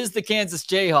is the Kansas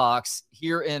Jayhawks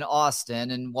here in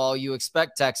Austin. And while you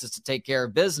expect Texas to take care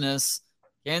of business,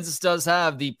 Kansas does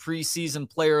have the preseason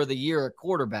player of the year at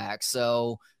quarterback.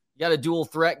 So you got a dual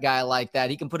threat guy like that.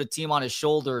 He can put a team on his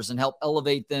shoulders and help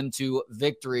elevate them to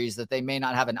victories that they may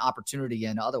not have an opportunity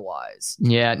in otherwise.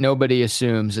 Yeah, nobody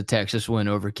assumes a Texas win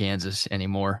over Kansas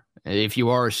anymore. If you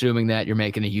are assuming that, you're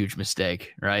making a huge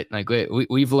mistake, right? Like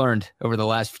we've learned over the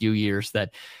last few years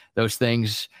that those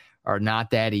things are not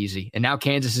that easy. And now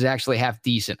Kansas is actually half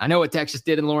decent. I know what Texas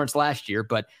did in Lawrence last year,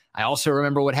 but I also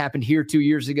remember what happened here 2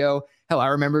 years ago. Hell, I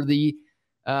remember the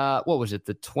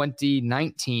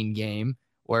 2019 game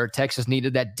where Texas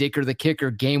needed that Dicker the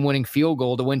kicker game-winning field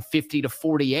goal to win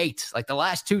 50-48. Like the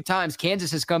last 2 times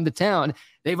Kansas has come to town,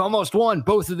 they've almost won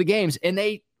both of the games, and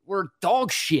they were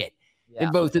dog shit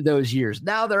in both of those years.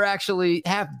 Now they're actually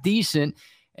half decent.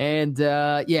 And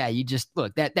you just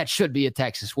look, that should be a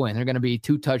Texas win. They're going to be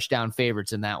 2 touchdown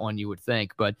favorites in that one, you would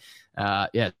think. But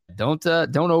don't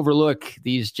overlook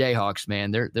these Jayhawks,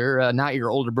 man. They're not your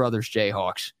older brother's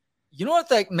Jayhawks. You know what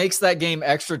that makes that game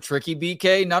extra tricky,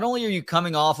 BK? Not only are you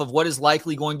coming off of what is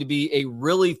likely going to be a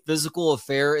really physical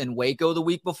affair in Waco the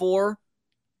week before,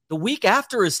 the week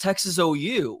after is Texas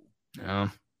OU. Oh.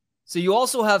 So you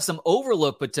also have some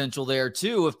overlook potential there,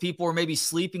 too, if people are maybe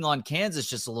sleeping on Kansas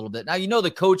just a little bit. Now, the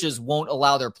coaches won't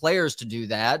allow their players to do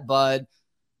that, but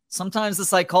sometimes the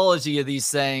psychology of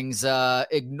these things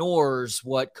ignores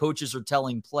what coaches are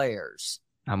telling players.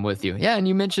 I'm with you. Yeah, and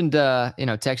you mentioned,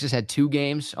 Texas had 2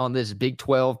 games on this Big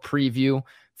 12 preview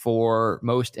for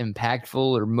most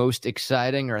impactful or most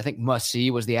exciting, or I think must-see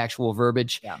was the actual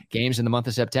verbiage, games in the month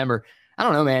of September. I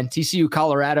don't know, man. TCU,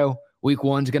 Colorado, week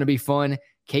 1 is going to be fun.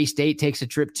 K-State takes a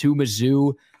trip to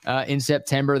Mizzou in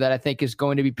September that I think is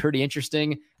going to be pretty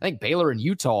interesting. I think Baylor and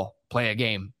Utah play a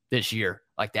game this year.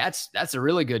 Like that's a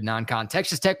really good non-con.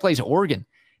 Texas Tech plays Oregon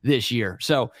this year.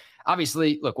 So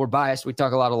obviously, look, we're biased. We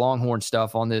talk a lot of Longhorn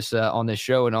stuff on this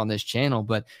show and on this channel,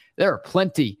 but there are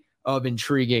plenty of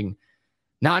intriguing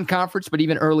non-conference, but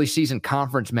even early season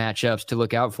conference matchups to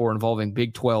look out for involving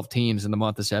Big 12 teams in the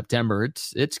month of September.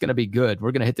 It's going to be good.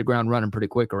 We're going to hit the ground running pretty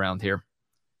quick around here.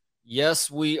 Yes,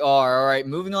 we are. All right,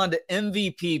 moving on to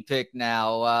MVP pick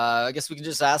now. I guess we can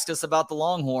just ask us about the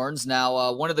Longhorns.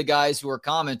 Now, one of the guys who are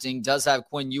commenting does have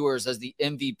Quinn Ewers as the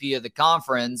MVP of the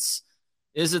conference.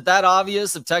 Is it that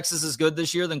obvious? If Texas is good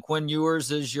this year, then Quinn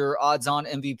Ewers is your odds-on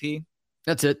MVP?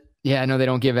 That's it. Yeah, I know they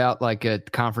don't give out like a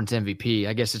conference MVP.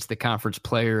 I guess it's the conference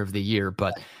player of the year.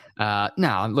 But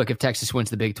no, look, if Texas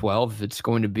wins the Big 12, it's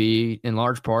going to be in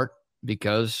large part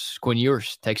because Quinn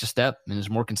Ewers takes a step and is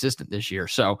more consistent this year.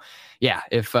 So, yeah,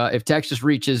 if Texas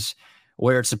reaches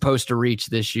where it's supposed to reach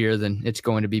this year, then it's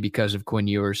going to be because of Quinn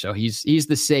Ewers. So he's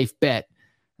the safe bet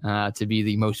to be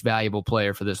the most valuable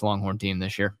player for this Longhorn team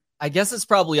this year. I guess it's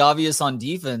probably obvious on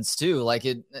defense, too. Like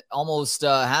it almost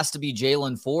has to be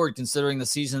Jalen Ford, considering the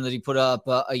season that he put up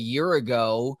a year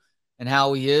ago and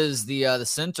how he is the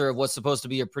center of what's supposed to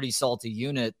be a pretty salty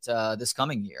unit this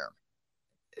coming year.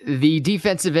 The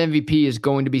defensive MVP is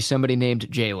going to be somebody named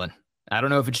Jalen. I don't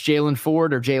know if it's Jalen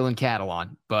Ford or Jalen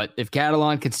Catalon, but if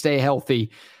Catalon could stay healthy,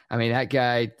 I mean, that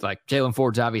guy, like Jalen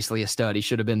Ford's obviously a stud. He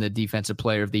should have been the defensive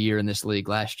player of the year in this league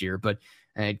last year, but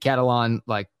Catalon,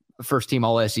 like first team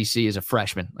all SEC as a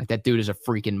freshman, like that dude is a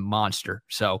freaking monster.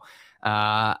 So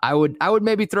I would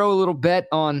maybe throw a little bet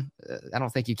on, I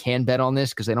don't think you can bet on this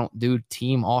because they don't do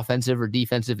team offensive or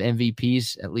defensive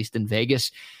MVPs, at least in Vegas.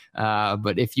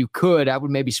 But if you could, I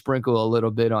would maybe sprinkle a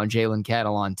little bit on Jalen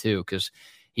Catalon too, because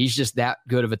he's just that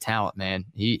good of a talent, man.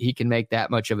 He can make that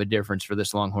much of a difference for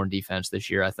this Longhorn defense this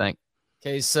year, I think.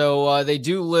 Okay, so they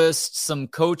do list some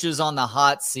coaches on the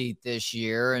hot seat this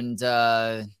year, and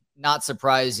not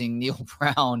surprising, Neil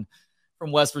Brown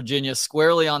from West Virginia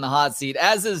squarely on the hot seat,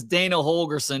 as is Dana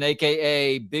Holgerson,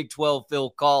 a.k.a. Big 12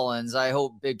 Phil Collins. I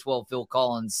hope Big 12 Phil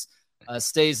Collins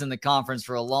stays in the conference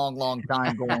for a long, long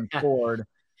time going forward.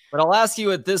 But I'll ask you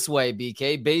it this way,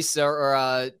 BK,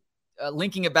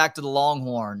 linking it back to the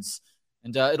Longhorns,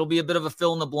 and it'll be a bit of a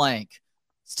fill in the blank.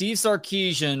 Steve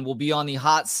Sarkisian will be on the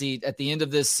hot seat at the end of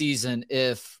this season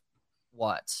if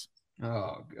what?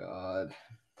 Oh, God.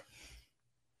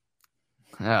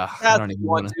 I don't even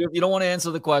want to. If you don't want to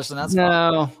answer the question, that's fine.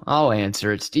 No, I'll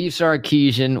answer it. Steve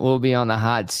Sarkisian will be on the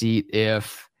hot seat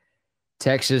if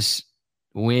Texas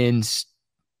wins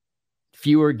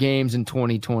fewer games in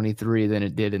 2023 than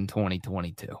it did in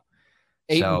 2022.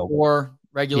 8-4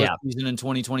 regular season in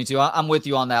 2022. I'm with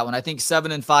you on that one. I think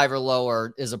 7-5 or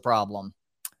lower is a problem.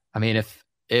 I mean,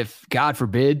 if God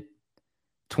forbid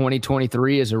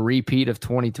 2023 is a repeat of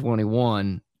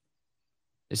 2021,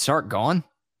 is Sark gone?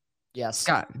 Yes.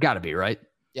 Got to be, right?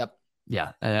 Yep.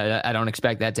 Yeah, I don't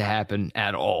expect that to happen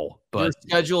at all. But your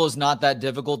schedule is not that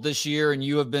difficult this year, and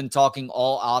you have been talking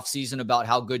all offseason about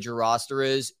how good your roster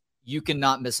is. You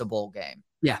cannot miss a bowl game.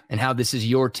 Yeah, and how this is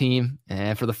your team.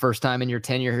 And for the first time in your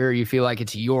tenure here, you feel like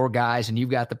it's your guys and you've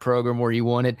got the program where you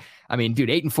want it. I mean, dude,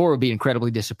 8-4 would be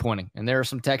incredibly disappointing. And there are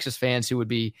some Texas fans who would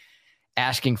be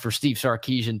asking for Steve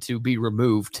Sarkisian to be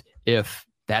removed if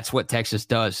that's what Texas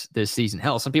does this season.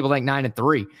 Hell, some people think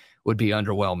 9-3 would be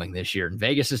underwhelming this year. And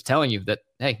Vegas is telling you that,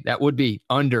 hey, that would be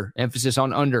emphasis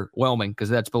on underwhelming, because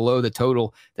that's below the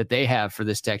total that they have for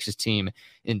this Texas team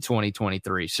in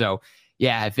 2023. So,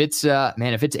 yeah, if it's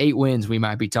 8 wins, we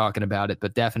might be talking about it,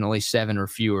 but definitely 7 or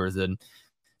fewer, then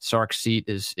Sark's seat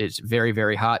is very,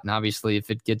 very hot. And obviously, if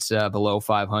it gets below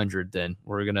 500, then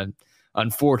we're going to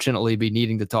unfortunately be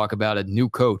needing to talk about a new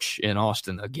coach in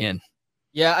Austin again.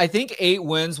 Yeah, I think 8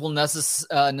 wins will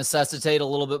necessitate a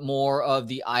little bit more of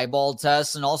the eyeball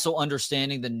test and also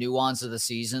understanding the nuance of the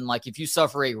season. Like if you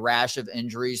suffer a rash of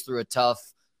injuries through a tough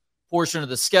portion of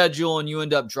the schedule and you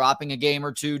end up dropping a game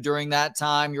or two during that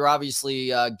time, you're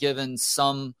obviously given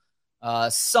some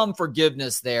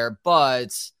forgiveness there.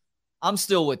 But I'm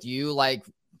still with you. Like,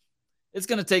 it's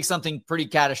going to take something pretty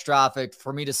catastrophic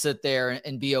for me to sit there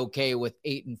and be okay with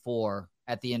 8-4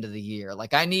 at the end of the year.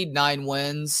 Like, I need 9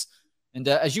 wins. And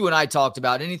as you and I talked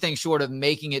about, anything short of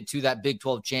making it to that Big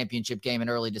 12 championship game in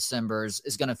early December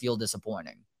is going to feel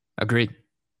disappointing. Agreed.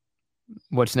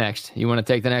 What's next? You want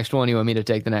to take the next one? You want me to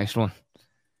take the next one?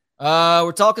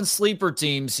 We're talking sleeper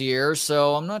teams here,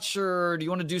 so I'm not sure. Do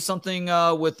you want to do something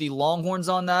with the Longhorns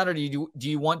on that, or do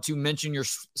you want to mention your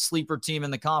sleeper team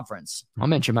in the conference? I'll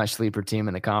mention my sleeper team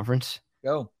in the conference.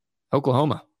 Go.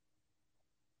 Oklahoma.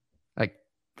 Like,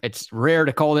 it's rare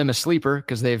to call them a sleeper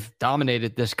because they've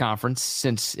dominated this conference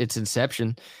since its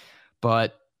inception,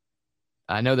 but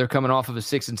I know they're coming off of a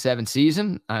 6-7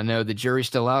 season. I know the jury's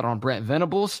still out on Brent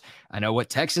Venables. I know what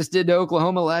Texas did to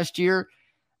Oklahoma last year.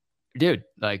 Dude,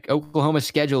 like, Oklahoma's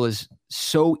schedule is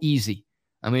so easy.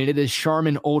 I mean, it is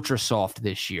Charmin ultra soft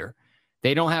this year.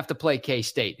 They don't have to play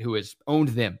K-State, who has owned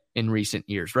them in recent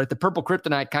years, right? The Purple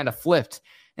Kryptonite kind of flipped.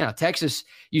 You know, Texas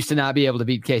used to not be able to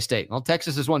beat K-State. Well,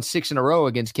 Texas has won 6 in a row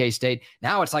against K-State.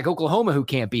 Now it's like Oklahoma who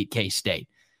can't beat K-State.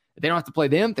 They don't have to play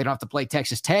them. They don't have to play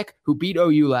Texas Tech, who beat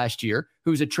OU last year,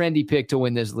 who's a trendy pick to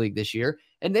win this league this year.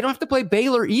 And they don't have to play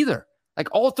Baylor either. Like,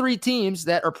 all 3 teams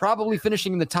that are probably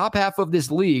finishing in the top half of this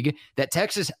league that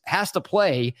Texas has to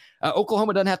play,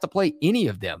 Oklahoma doesn't have to play any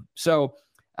of them. So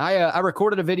I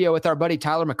recorded a video with our buddy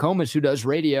Tyler McComas, who does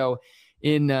radio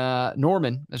in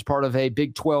Norman as part of a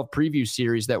Big 12 preview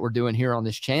series that we're doing here on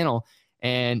this channel.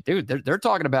 And dude, they're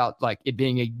talking about like it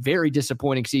being a very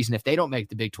disappointing season if they don't make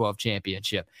the Big 12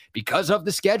 championship because of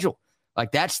the schedule.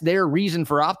 Like, that's their reason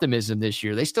for optimism this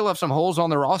year. They still have some holes on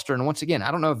their roster. And once again, I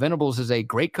don't know if Venables is a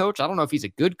great coach. I don't know if he's a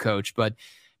good coach, but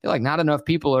I feel like not enough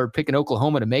people are picking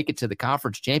Oklahoma to make it to the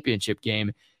conference championship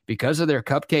game because of their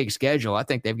cupcake schedule. I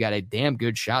think they've got a damn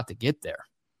good shot to get there.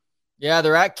 Yeah,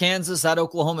 they're at Kansas, at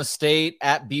Oklahoma State,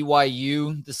 at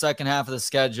BYU, the second half of the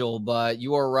schedule. But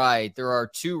you are right. There are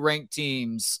 2 ranked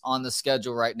teams on the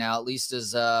schedule right now, at least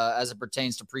as it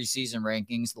pertains to preseason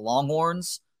rankings. The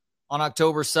Longhorns on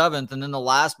October 7th, and then the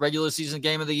last regular season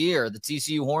game of the year, the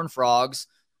TCU Horned Frogs.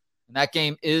 And that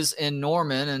game is in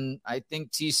Norman, and I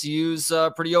think TCU's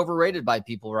pretty overrated by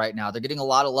people right now. They're getting a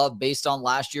lot of love based on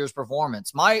last year's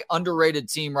performance. My underrated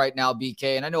team right now,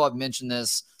 BK, and I know I've mentioned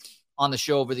this on the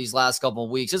show over these last couple of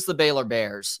weeks, it's the Baylor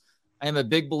Bears. I am a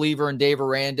big believer in Dave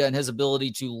Aranda and his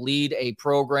ability to lead a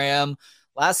program.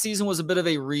 Last season was a bit of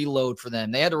a reload for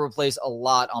them. They had to replace a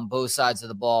lot on both sides of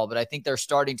the ball, but I think they're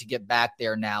starting to get back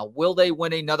there now. Will they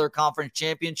win another conference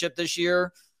championship this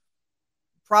year?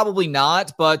 Probably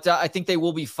not, but I think they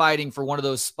will be fighting for one of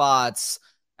those spots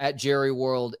at Jerry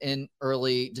World in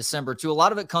early December, too. A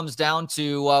lot of it comes down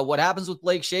to what happens with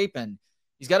Blake Shapen.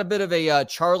 He's got a bit of a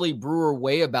Charlie Brewer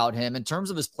way about him in terms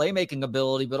of his playmaking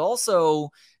ability, but also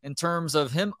in terms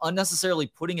of him unnecessarily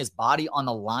putting his body on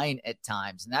the line at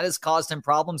times. And that has caused him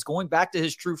problems going back to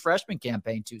his true freshman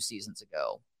campaign 2 seasons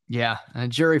ago. Yeah,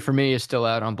 and jury for me is still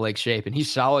out on Blake Shapen.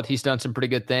 He's solid. He's done some pretty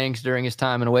good things during his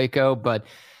time in Waco, but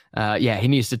yeah, he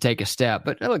needs to take a step.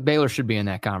 But look, Baylor should be in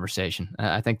that conversation.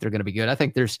 I think they're going to be good. I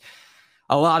think there's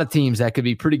a lot of teams that could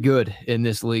be pretty good in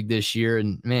this league this year.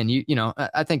 And man, you know,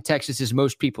 I think Texas is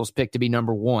most people's pick to be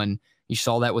number 1. You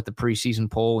saw that with the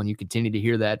preseason poll, and you continue to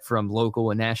hear that from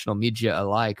local and national media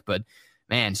alike. But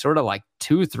man, sort of like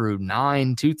 2 through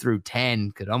 9, 2 through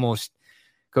 10 could almost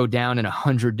go down in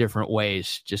 100 different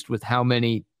ways, just with how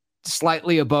many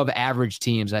slightly above average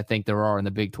teams I think there are in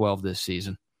the Big 12 this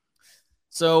season.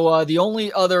 So the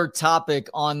only other topic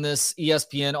on this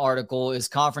ESPN article is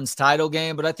conference title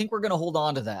game, but I think we're going to hold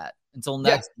on to that until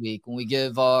next week when we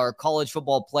give our college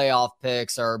football playoff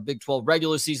picks, our Big 12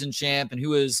 regular season champ, and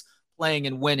who is playing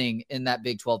and winning in that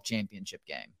Big 12 championship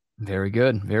game. Very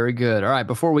good. Very good. All right.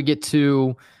 Before we get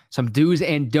to some do's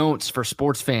and don'ts for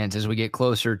sports fans as we get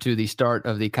closer to the start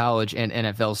of the college and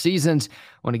NFL seasons, I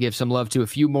want to give some love to a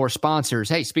few more sponsors.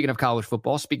 Hey, speaking of college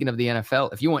football, speaking of the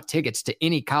NFL, if you want tickets to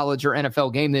any college or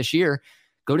NFL game this year,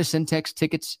 go to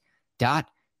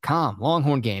syntextickets.com.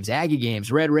 Longhorn games, Aggie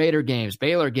games, Red Raider games,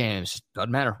 Baylor games,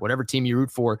 doesn't matter. Whatever team you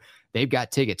root for, they've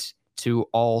got tickets to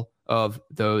all of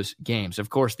those games. Of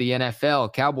course, the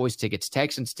NFL, Cowboys tickets,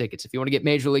 Texans tickets. If you want to get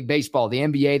Major League Baseball, the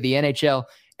NBA, the NHL,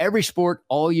 every sport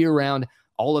all year round,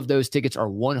 all of those tickets are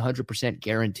 100%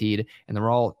 guaranteed, and they're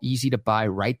all easy to buy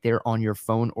right there on your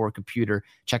phone or computer.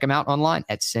 Check them out online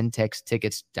at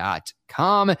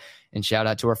syntextickets.com. And shout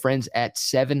out to our friends at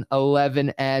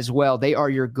 7-Eleven as well. They are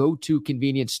your go-to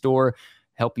convenience store,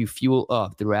 help you fuel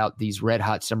up throughout these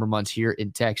red-hot summer months here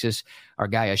in Texas. Our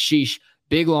guy Ashish,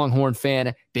 big Longhorn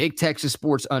fan, big Texas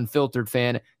Sports Unfiltered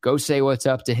fan. Go say what's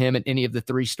up to him at any of the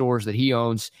 3 stores that he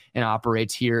owns and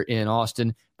operates here in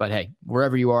Austin. But hey,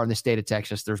 wherever you are in the state of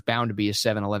Texas, there's bound to be a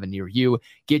 7-Eleven near you.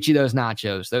 Get you those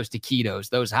nachos, those taquitos,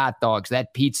 those hot dogs,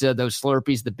 that pizza, those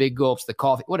Slurpees, the big gulps, the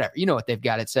coffee, whatever. You know what they've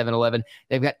got at 7-Eleven.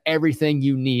 They've got everything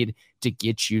you need to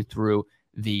get you through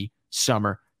the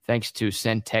summer. Thanks to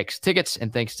Centex Tickets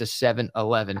and thanks to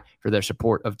 7-Eleven for their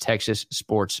support of Texas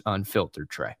Sports Unfiltered.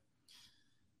 Trey.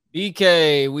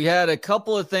 BK, we had a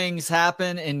couple of things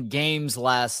happen in games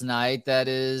last night that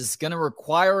is going to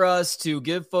require us to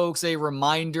give folks a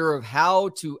reminder of how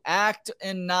to act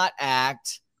and not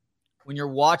act when you're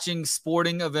watching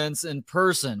sporting events in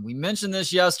person. We mentioned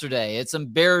this yesterday. It's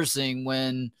embarrassing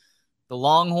when the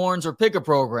Longhorns or pick a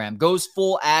program goes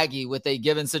full Aggie with a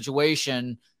given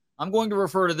situation. I'm going to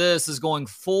refer to this as going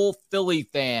full Philly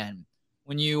fan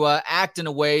when you act in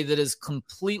a way that is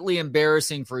completely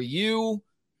embarrassing for you,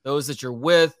 those that you're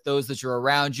with, those that you're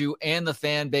around you, and the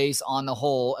fan base on the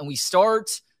whole. And we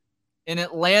start in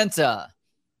Atlanta,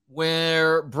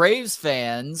 where Braves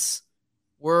fans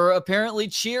were apparently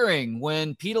cheering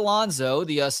when Pete Alonso,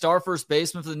 the star first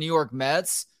baseman for the New York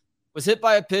Mets, was hit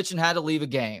by a pitch and had to leave a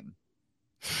game.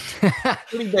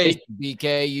 Pretty basic,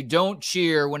 BK. You don't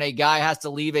cheer when a guy has to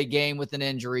leave a game with an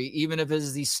injury, even if it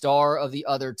is the star of the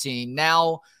other team.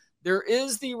 Now, there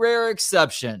is the rare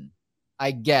exception, I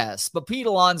guess, but Pete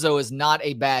Alonso is not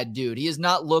a bad dude. He is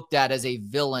not looked at as a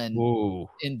villain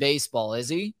in baseball, is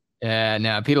he? Yeah,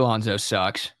 no, Pete Alonso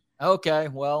sucks. Okay,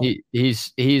 well,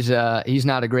 he's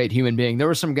not a great human being. There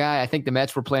was some guy, I think the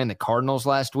Mets were playing the Cardinals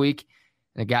last week,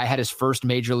 and the guy had his first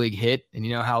major league hit, and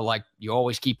you know how like you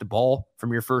always keep the ball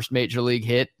from your first major league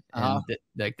hit, and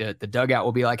the dugout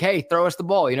will be like, "Hey, throw us the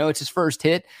ball." You know, it's his first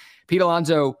hit. Pete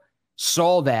Alonso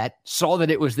saw that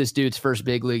it was this dude's first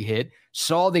big league hit,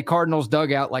 saw the Cardinals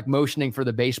dugout like motioning for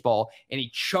the baseball, and he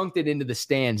chunked it into the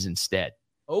stands instead.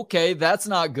 Okay, that's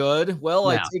not good. Well,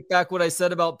 no. I take back what I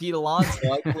said about Pete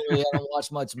Alonso. I clearly haven't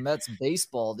watched much Mets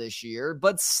baseball this year,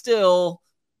 but still,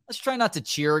 let's try not to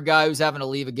cheer a guy who's having to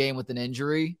leave a game with an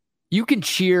injury. You can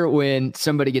cheer when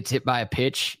somebody gets hit by a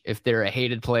pitch if they're a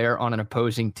hated player on an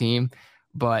opposing team,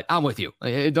 but I'm with you.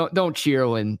 Don't cheer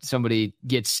when somebody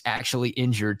gets actually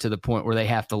injured to the point where they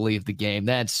have to leave the game.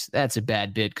 That's a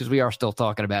bad bit because we are still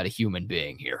talking about a human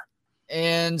being here.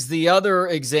 And the other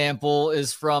example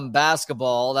is from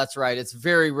basketball. That's right. It's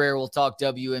very rare we'll talk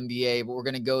WNBA, but we're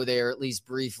going to go there at least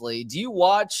briefly. Do you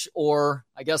watch, or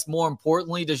I guess more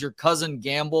importantly, does your cousin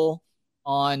gamble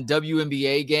on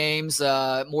WNBA games,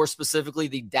 more specifically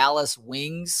the Dallas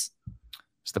Wings?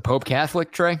 Is the Pope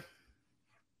Catholic, Trey?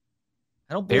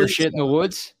 I don't believe Bear shit in the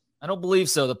woods? I don't believe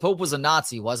so. The Pope was a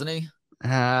Nazi, wasn't he?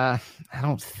 I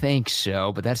don't think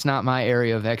so, but that's not my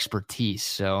area of expertise,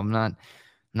 so I'm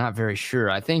not very sure.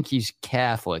 I think he's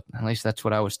Catholic. At least that's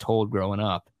what I was told growing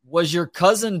up. Was your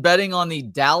cousin betting on the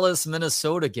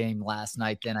Dallas-Minnesota game last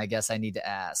night then, I guess I need to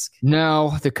ask?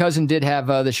 No, the cousin did have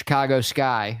the Chicago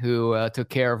Sky who took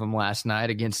care of him last night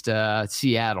against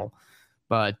Seattle.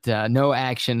 But no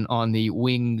action on the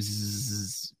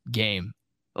Wings game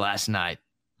last night.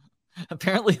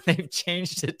 Apparently they've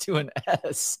changed it to an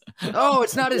S. Oh,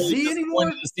 it's not a Z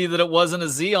anymore? To see that it wasn't a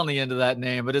Z on the end of that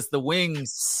name, but it's the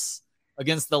Wings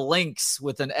against the Lynx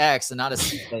with an X and not a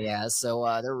CKS. So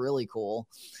they're really cool.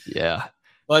 Yeah.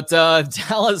 But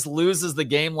Dallas loses the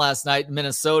game last night in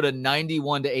Minnesota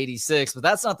 91-86. But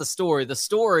that's not the story. The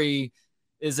story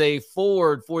is a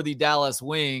forward for the Dallas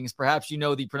Wings. Perhaps you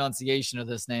know the pronunciation of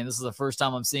this name. This is the first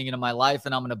time I'm seeing it in my life,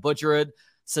 and I'm going to butcher it.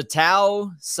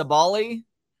 Satau Sabali.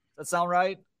 That sound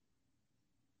right?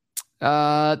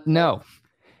 No.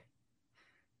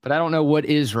 But I don't know what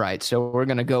is right, so we're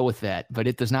going to go with that. But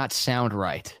it does not sound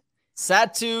right.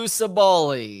 Satu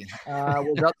Sabali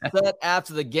was upset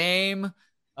after the game,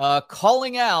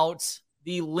 calling out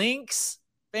the Lynx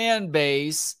fan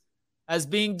base as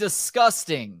being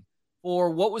disgusting for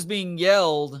what was being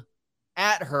yelled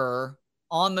at her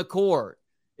on the court.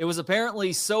 It was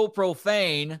apparently so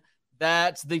profane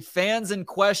that the fans in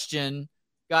question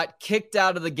got kicked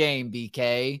out of the game,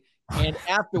 BK. And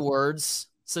afterwards,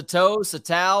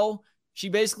 Satau, she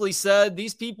basically said,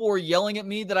 these people were yelling at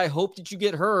me that I hope that you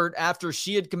get hurt after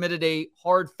she had committed a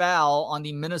hard foul on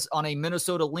a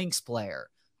Minnesota Lynx player.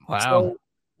 Wow. So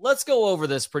let's go over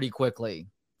this pretty quickly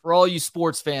for all you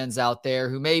sports fans out there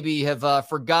who maybe have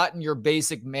forgotten your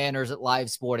basic manners at live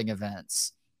sporting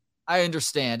events. I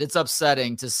understand it's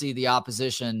upsetting to see the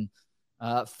opposition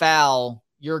foul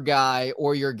your guy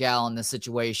or your gal in this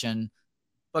situation,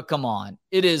 but come on,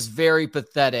 it is very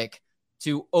pathetic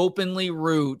to openly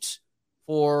root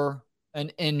for an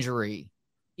injury,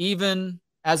 even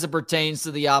as it pertains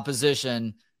to the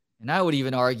opposition. And I would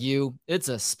even argue it's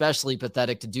especially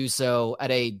pathetic to do so at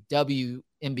a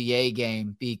WNBA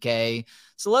game, BK.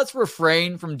 So let's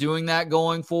refrain from doing that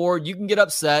going forward. You can get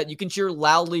upset. You can cheer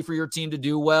loudly for your team to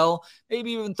do well.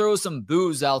 Maybe even throw some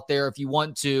boos out there if you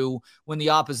want to when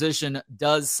the opposition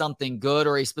does something good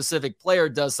or a specific player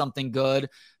does something good.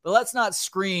 But let's not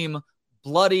scream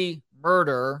bloody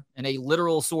murder in a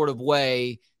literal sort of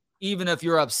way, even if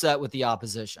you're upset with the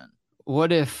opposition.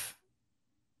 What if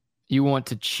you want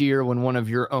to cheer when one of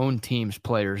your own team's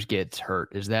players gets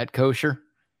hurt? Is that kosher?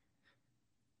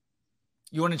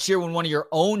 You want to cheer when one of your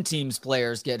own team's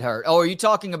players get hurt? Oh, are you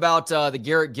talking about the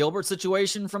Garrett Gilbert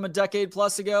situation from a decade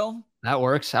plus ago? That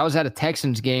works. I was at a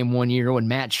Texans game one year when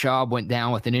Matt Schaub went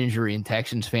down with an injury, and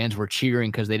Texans fans were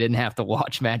cheering because they didn't have to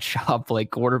watch Matt Schaub play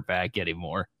quarterback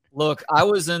anymore. Look, I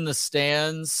was in the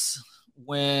stands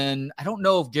when, I don't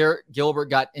know if Garrett Gilbert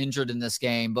got injured in this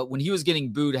game, but when he was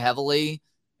getting booed heavily,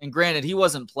 and granted, he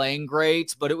wasn't playing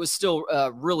great, but it was still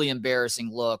a really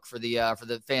embarrassing look for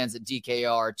the fans at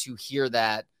DKR to hear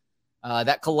that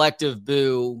collective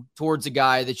boo towards a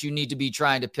guy that you need to be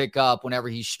trying to pick up whenever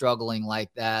he's struggling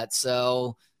like that.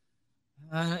 So,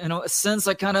 in a sense,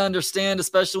 I kind of understand,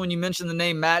 especially when you mention the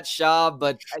name Matt Schaub,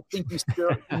 but I think you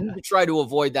need to try to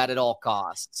avoid that at all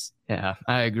costs. Yeah,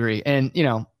 I agree. And,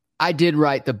 I did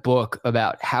write the book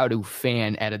about how to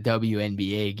fan at a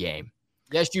WNBA game.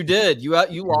 Yes, you did. You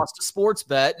lost a sports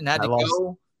bet and had to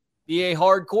go be a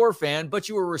hardcore fan, but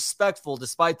you were respectful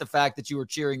despite the fact that you were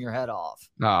cheering your head off.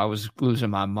 No, I was losing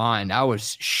my mind. I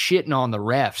was shitting on the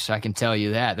refs, I can tell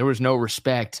you that. There was no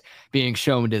respect being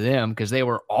shown to them because they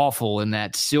were awful in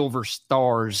that Silver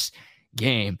Stars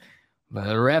game. But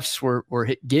the refs were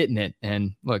getting it.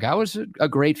 And look, I was a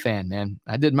great fan, man.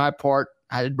 I did my part.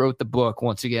 I wrote the book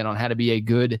once again on how to be a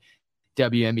good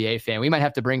WNBA fan. We might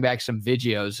have to bring back some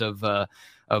videos of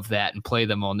that and play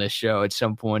them on this show at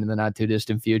some point in the not too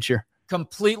distant future.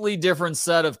 Completely different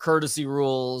set of courtesy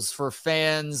rules for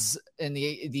fans in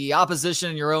the opposition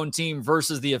in your own team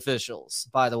versus the officials,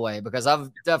 by the way, because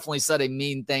I've definitely said a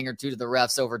mean thing or two to the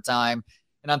refs over time.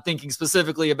 And I'm thinking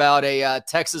specifically about a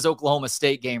Texas-Oklahoma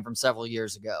State game from several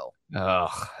years ago. Oh,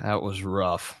 that was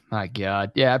rough. My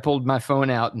God. Yeah, I pulled my phone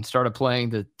out and started playing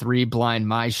the Three Blind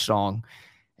Mice song.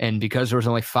 And because there was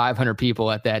only 500 people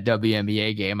at that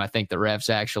WNBA game, I think the refs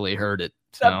actually heard it.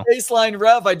 So. That baseline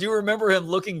ref, I do remember him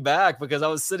looking back because I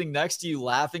was sitting next to you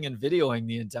laughing and videoing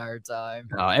the entire time.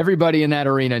 Everybody in that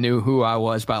arena knew who I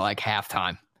was by like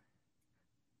halftime.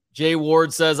 Jay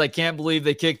Ward says, I can't believe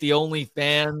they kicked the only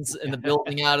fans in the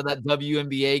building out of that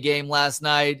WNBA game last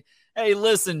night. Hey,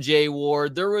 listen, Jay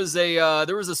Ward, there was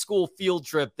a school field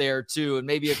trip there too, and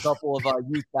maybe a couple of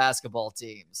youth basketball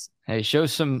teams. Hey, show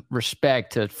some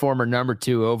respect to former number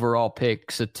 2 overall pick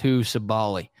Satu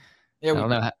Sabali. I don't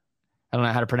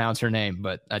know how to pronounce her name,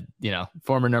 but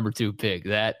former number 2 pick.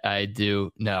 That I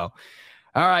do know.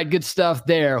 All right, good stuff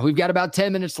there. We've got about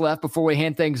 10 minutes left before we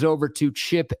hand things over to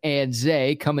Chip and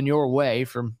Zay coming your way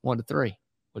from 1 to 3.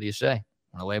 What do you say?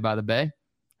 Want to lay by the bay?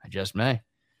 I just may.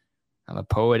 I'm a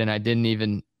poet, and I didn't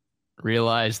even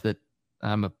realize that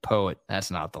I'm a poet.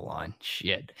 That's not the line.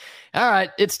 Shit. All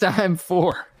right, it's time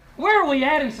for... Where are we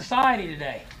at in society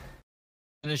today?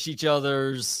 Finish each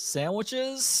other's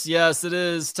sandwiches? Yes, it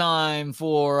is time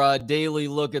for a daily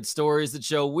look at stories that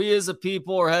show we as a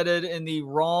people are headed in the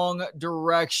wrong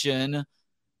direction.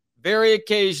 Very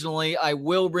occasionally, I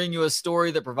will bring you a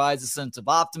story that provides a sense of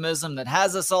optimism that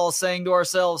has us all saying to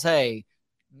ourselves, hey,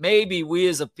 maybe we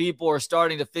as a people are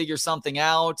starting to figure something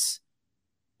out.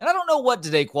 And I don't know what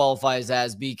today qualifies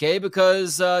as, BK,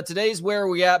 because today's Where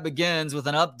We At begins with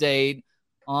an update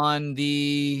on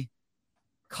the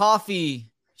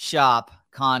coffee shop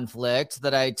conflict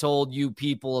that I told you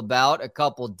people about a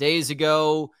couple days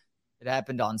ago. It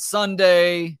happened on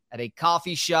Sunday at a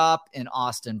coffee shop in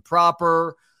Austin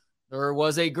proper. There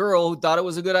was a girl who thought it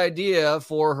was a good idea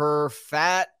for her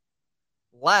fat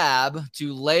lab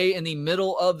to lay in the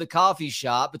middle of the coffee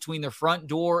shop between the front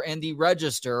door and the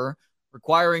register,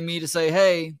 requiring me to say,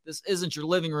 hey, this isn't your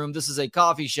living room. This is a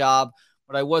coffee shop.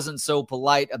 But I wasn't so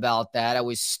polite about that. I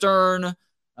was stern.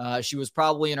 She was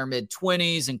probably in her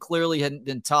mid-20s and clearly hadn't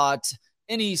been taught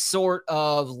any sort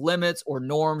of limits or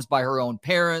norms by her own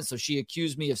parents. So she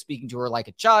accused me of speaking to her like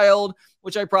a child,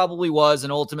 which I probably was.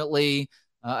 And ultimately,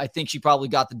 I think she probably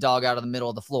got the dog out of the middle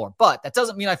of the floor. But that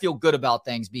doesn't mean I feel good about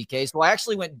things, BK. So I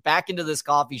actually went back into this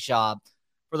coffee shop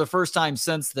for the first time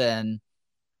since then,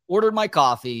 ordered my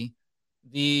coffee.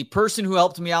 The person who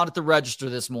helped me out at the register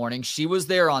this morning, she was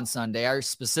there on Sunday. I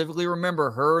specifically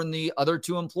remember her and the other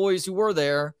two employees who were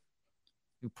there,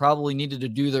 who probably needed to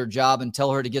do their job and tell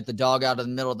her to get the dog out of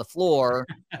the middle of the floor.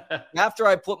 After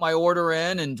I put my order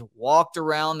in and walked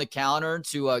around the counter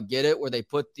to get it where they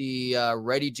put the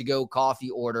ready-to-go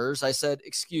coffee orders, I said,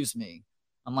 excuse me.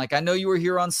 I'm like, I know you were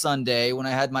here on Sunday when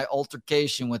I had my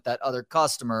altercation with that other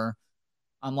customer.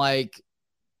 I'm like,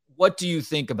 what do you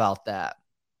think about that?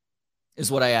 Is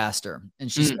what I asked her.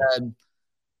 And she said,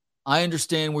 I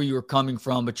understand where you were coming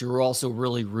from, but you were also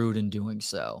really rude in doing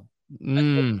so. I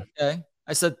said, okay.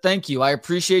 I said, thank you. I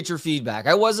appreciate your feedback.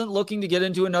 I wasn't looking to get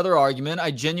into another argument. I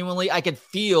could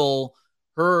feel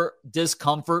her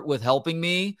discomfort with helping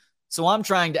me. So I'm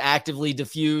trying to actively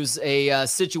diffuse a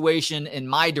situation in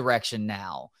my direction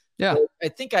now. Yeah. So I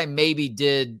think I maybe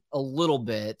did a little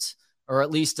bit, or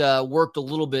at least worked a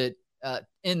little bit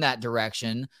in that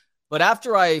direction. But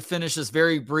after I finished this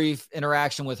very brief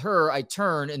interaction with her, I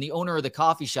turned and the owner of the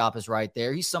coffee shop is right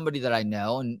there. He's somebody that I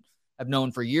know and I've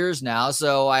known for years now.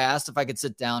 So I asked if I could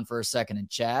sit down for a second and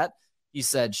chat. He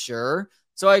said, sure.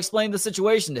 So I explained the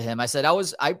situation to him. I said,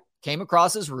 I came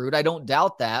across as rude. I don't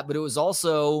doubt that, but it was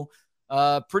also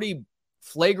a pretty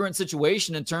flagrant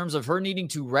situation in terms of her needing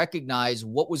to recognize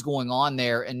what was going on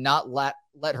there and not let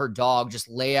her dog just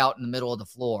lay out in the middle of the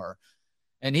floor.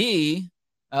 And he,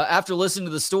 after listening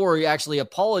to the story, actually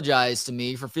apologized to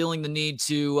me for feeling the need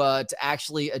to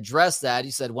actually address that.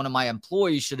 He said one of my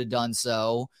employees should have done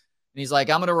so. And he's like,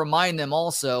 I'm going to remind them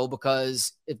also,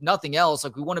 because if nothing else,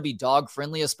 like we want to be dog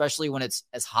friendly, especially when it's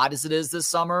as hot as it is this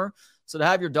summer. So to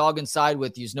have your dog inside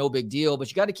with you is no big deal, but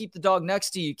you got to keep the dog next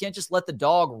to you. You can't just let the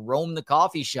dog roam the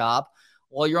coffee shop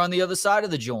while you're on the other side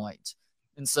of the joint.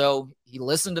 And so he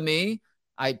listened to me.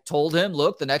 I told him,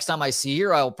 look, the next time I see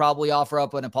her, I'll probably offer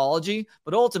up an apology.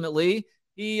 But ultimately,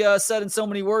 he said in so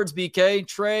many words, BK,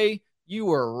 Trey, you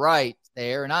were right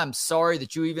there. And I'm sorry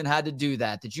that you even had to do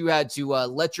that you had to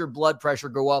let your blood pressure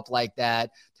go up like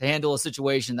that to handle a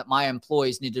situation that my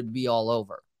employees needed to be all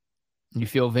over. You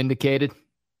feel vindicated?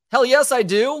 Hell yes, I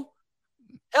do.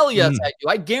 Hell yes, I do.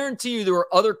 I guarantee you there were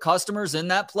other customers in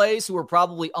that place who were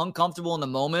probably uncomfortable in the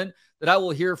moment that I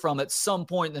will hear from at some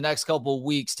point in the next couple of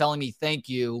weeks telling me thank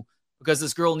you because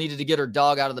this girl needed to get her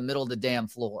dog out of the middle of the damn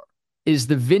floor. Is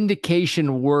the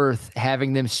vindication worth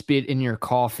having them spit in your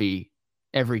coffee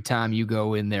every time you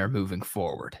go in there moving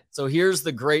forward? So here's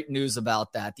the great news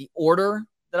about that. The order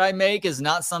that I make is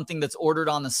not something that's ordered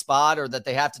on the spot or that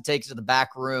they have to take to the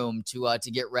back room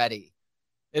to get ready.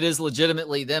 It is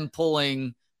legitimately them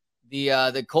pulling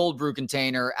the cold brew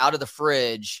container out of the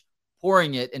fridge,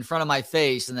 pouring it in front of my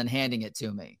face, and then handing it to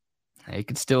me. They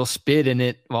could still spit in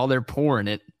it while they're pouring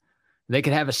it. They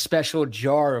could have a special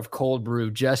jar of cold brew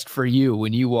just for you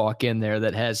when you walk in there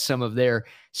that has some of their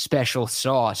special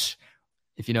sauce,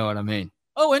 if you know what I mean.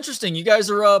 Oh, interesting. You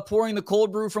guys are pouring the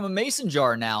cold brew from a mason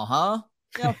jar now, huh?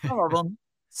 Yeah, some of them.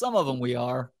 Some of them we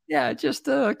are. Yeah, just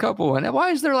a couple. And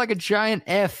why is there like a giant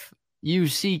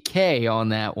F-U-C-K on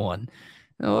that one?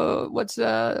 What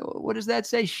does that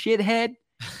say? Shithead?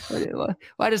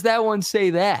 Why does that one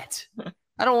say that?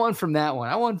 I don't want from that one.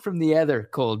 I want from the other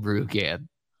cold brew can.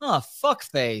 Fuck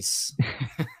face.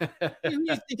 Who are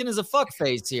you thinking is a fuck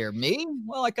face here? Me?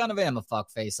 Well, I kind of am a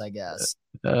fuck face, I guess.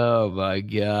 Oh my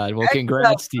God. Well,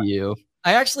 congrats to you.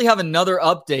 I actually have another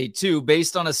update too,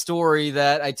 based on a story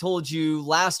that I told you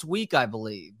last week, I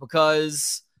believe,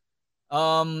 because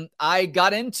I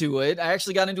got into it. I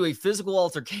actually got into a physical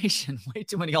altercation. Way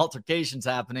too many altercations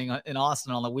happening in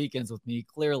Austin on the weekends with me,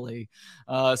 clearly.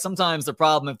 Sometimes the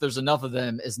problem, if there's enough of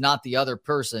them, is not the other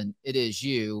person. It is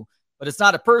you. But it's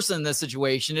not a person in this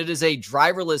situation. It is a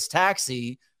driverless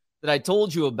taxi that I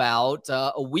told you about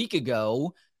a week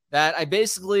ago that I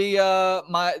basically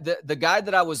the guy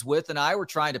that I was with and I were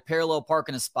trying to parallel park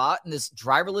in a spot, and this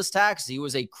driverless taxi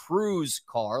was a Cruise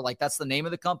car, like that's the name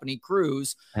of the company,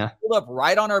 Cruise, pulled up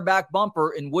right on our back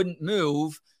bumper and wouldn't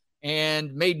move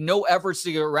and made no efforts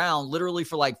to get around, literally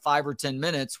for like 5 or 10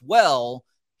 minutes. Well,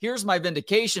 here's my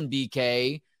vindication,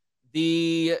 BK.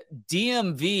 The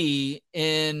DMV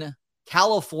in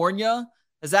California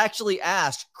has actually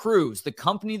asked Cruise, the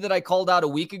company that I called out a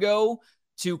week ago,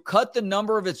 to cut the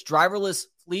number of its driverless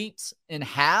fleets in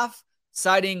half,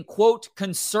 citing, quote,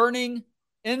 concerning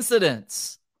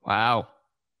incidents. Wow.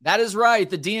 That is right.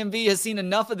 The DMV has seen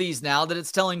enough of these now that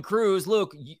it's telling Cruise,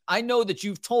 look, I know that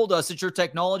you've told us that your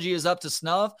technology is up to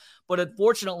snuff, but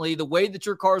unfortunately, the way that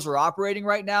your cars are operating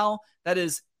right now, that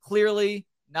is clearly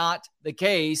not the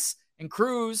case. And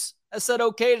Cruise has said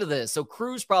okay to this. So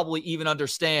Cruise probably even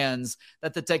understands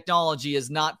that the technology is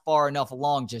not far enough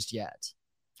along just yet.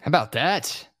 How about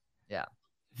that? Yeah.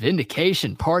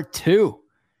 Vindication part 2.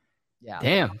 Yeah.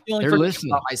 Damn. I'm feeling They're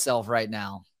listening about myself right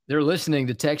now. They're listening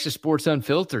to Texas Sports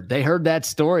Unfiltered. They heard that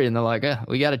story and they're like,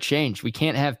 we got to change. We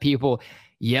can't have people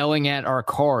yelling at our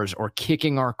cars or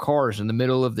kicking our cars in the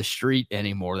middle of the street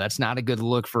anymore. That's not a good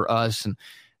look for us. And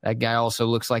that guy also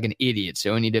looks like an idiot.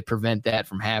 So we need to prevent that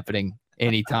from happening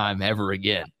anytime ever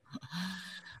again.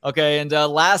 Okay, and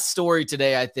last story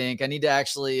today, I think. I need to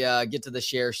actually get to the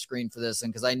share screen for this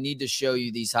one because I need to show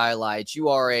you these highlights.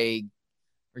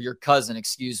 Your cousin,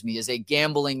 excuse me, is a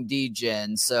gambling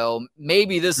degen. So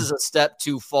maybe this is a step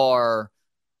too far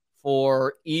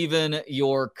for even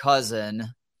your cousin.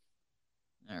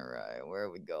 All right, where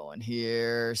are we going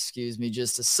here? Excuse me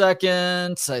just a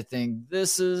second. I think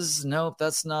this is, nope,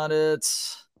 that's not it.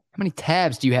 How many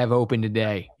tabs do you have open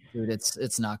today? Dude,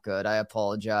 it's not good. I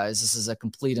apologize. This is a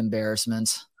complete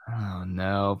embarrassment. Oh,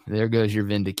 no. There goes your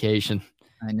vindication.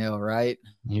 I know, right?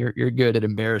 You're good at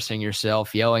embarrassing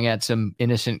yourself, yelling at some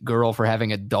innocent girl for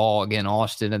having a dog in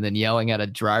Austin and then yelling at a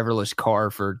driverless car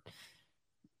for...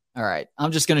 All right.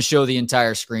 I'm just going to show the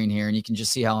entire screen here, and you can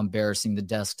just see how embarrassing the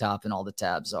desktop and all the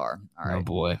tabs are. All right. Oh,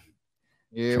 boy.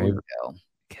 Here we go.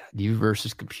 God, you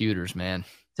versus computers, man.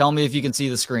 Tell me if you can see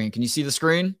the screen. Can you see the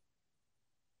screen?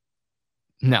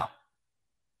 No.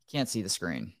 Can't see the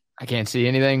screen. I can't see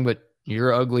anything but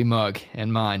your ugly mug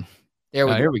and mine. There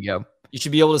we go. Here we go. You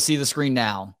should be able to see the screen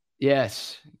now.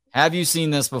 Yes. Have you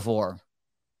seen this before?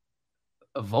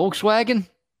 A Volkswagen?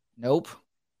 Nope.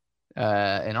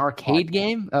 An arcade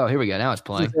game? Oh, here we go. Now it's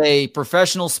playing. It's a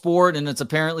professional sport, and it's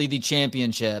apparently the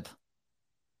championship.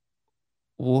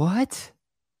 What?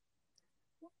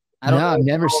 I don't know. I've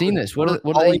never seen this. What are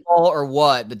volleyball they? Or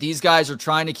what? But these guys are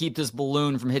trying to keep this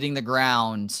balloon from hitting the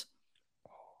ground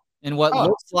in what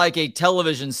looks like a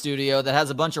television studio that has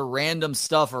a bunch of random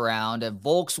stuff around. A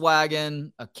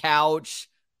Volkswagen, a couch.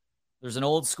 There's an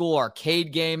old school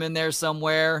arcade game in there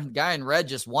somewhere. The guy in red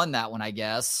just won that one, I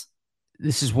guess.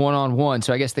 This is 1-on-1.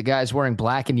 So I guess the guys wearing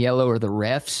black and yellow are the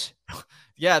refs.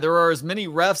 Yeah, there are as many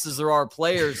refs as there are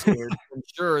players here to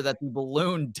ensure that the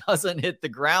balloon doesn't hit the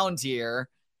ground here.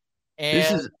 And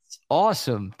this is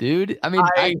awesome, dude. I mean,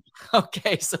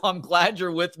 okay, so I'm glad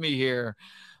you're with me here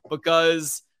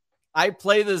because I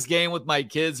play this game with my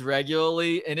kids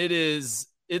regularly, and it's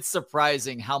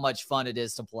surprising how much fun it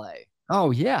is to play. Oh,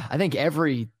 yeah. I think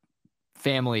every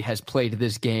family has played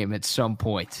this game at some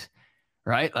point,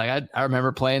 right? Like I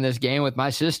remember playing this game with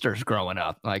my sisters growing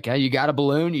up. Like, you got a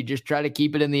balloon, you just try to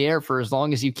keep it in the air for as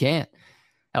long as you can.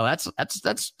 Hell,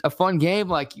 that's a fun game.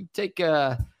 Like you take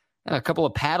a couple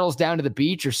of paddles down to the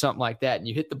beach or something like that, and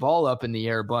you hit the ball up in the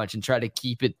air a bunch and try to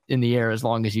keep it in the air as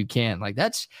long as you can. Like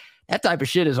that type of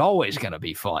shit is always going to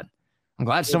be fun. I'm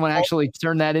glad someone actually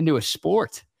turned that into a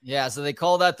sport. Yeah, so they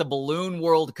call that the Balloon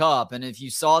World Cup. And if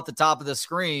you saw at the top of the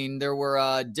screen, there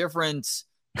were different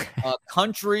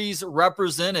countries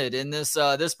represented in this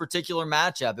particular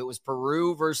matchup. It was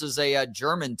Peru versus a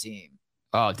German team.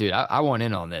 Oh, dude, I want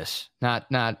in on this. Not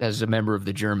as a member of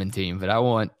the German team, but I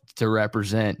want to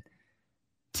represent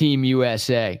Team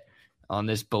USA on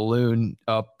this balloon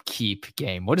upkeep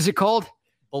game. What is it called?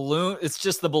 It's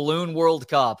just the Balloon World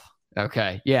Cup.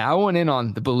 Okay. Yeah, I went in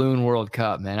on the Balloon World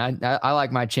Cup, man. I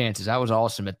like my chances. I was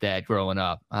awesome at that growing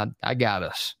up. I got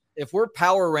us. If we're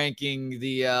power ranking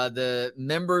the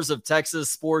members of Texas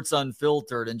Sports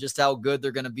Unfiltered and just how good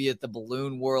they're going to be at the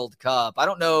Balloon World Cup, I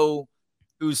don't know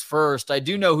who's first. I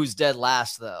do know who's dead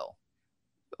last, though.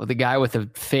 Well, the guy with a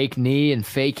fake knee and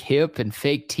fake hip and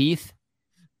fake teeth.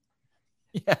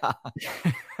 Yeah.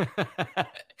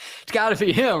 It's got to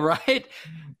be him, right?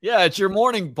 Yeah, it's your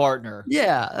morning partner.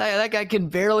 Yeah, that guy can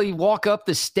barely walk up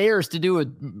the stairs to do a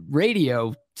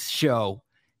radio show.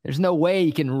 There's no way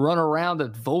he can run around a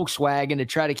Volkswagen to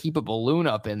try to keep a balloon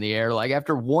up in the air. Like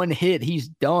after one hit, he's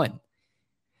done.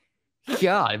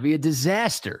 God, it'd be a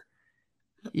disaster.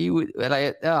 He would,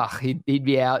 he'd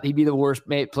be out. He'd be the worst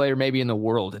player maybe in the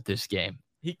world at this game.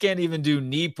 He can't even do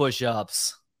knee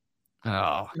push-ups.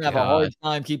 Oh, He'd have a hard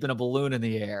time keeping a balloon in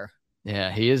the air.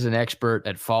 Yeah, he is an expert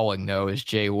at falling, though, as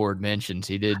Jay Ward mentions.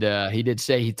 He did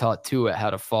say he taught Tua how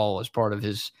to fall as part of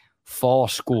his fall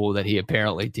school that he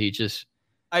apparently teaches.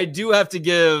 I do have to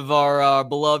give our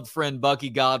beloved friend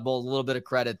Bucky Godbold a little bit of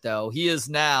credit, though. He is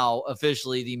now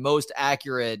officially the most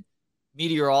accurate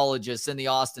meteorologist in the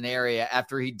Austin area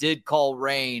after he did call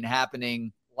rain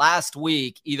happening last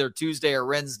week, either Tuesday or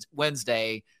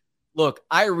Wednesday. Look,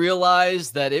 I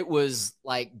realized that it was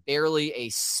like barely a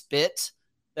spit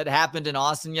that happened in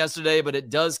Austin yesterday, but it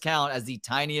does count as the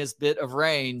tiniest bit of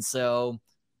rain. So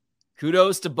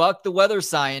kudos to Buck, the weather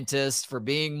scientist, for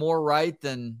being more right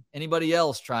than anybody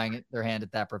else trying their hand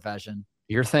at that profession.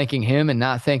 You're thanking him and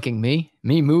not thanking me.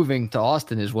 Me moving to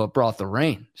Austin is what brought the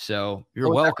rain. So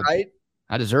you're welcome. Right?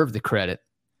 I deserve the credit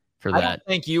for that. I don't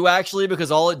thank you, actually,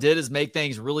 because all it did is make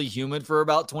things really humid for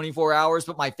about 24 hours,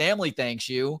 but my family thanks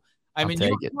you. I mean,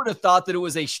 you would have thought that it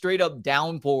was a straight up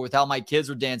downpour with how my kids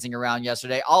were dancing around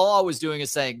yesterday. All I was doing is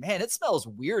saying, man, it smells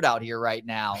weird out here right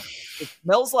now. It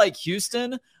smells like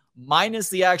Houston minus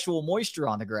the actual moisture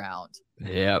on the ground.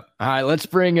 Yep. All right, let's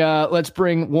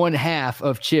bring one half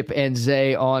of Chip and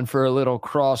Zay on for a little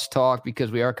crosstalk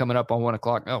because we are coming up on 1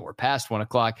 o'clock. Oh, we're past 1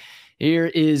 o'clock. Here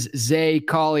is Zay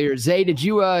Collier. Zay, did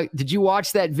you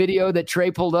watch that video that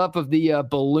Trey pulled up of the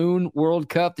Balloon World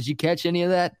Cup? Did you catch any of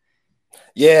that?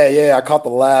 Yeah, I caught the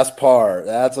last part.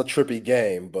 That's a trippy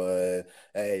game, but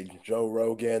hey, Joe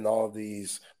Rogan, all of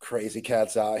these crazy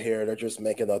cats out here, they're just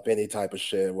making up any type of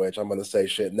shit, which I'm going to say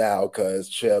shit now because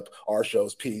Chip, our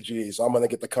show's PG, so I'm going to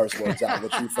get the curse words out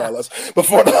with you fellas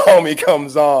before the homie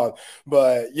comes on.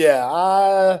 But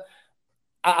yeah,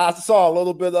 I saw a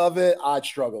little bit of it. I'd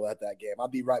struggle at that game.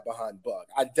 I'd be right behind Buck.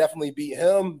 I'd definitely beat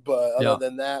him, but other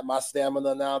than that, my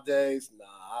stamina nowadays,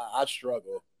 I'd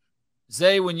struggle.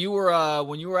 Zay, when you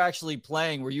were actually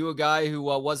playing, were you a guy who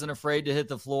wasn't afraid to hit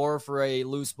the floor for a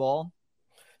loose ball?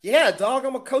 Yeah, dog,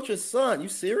 I'm a coach's son. You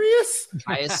serious?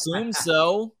 I assume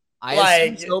so.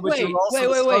 Assume so, but you're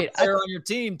also wait. Player on your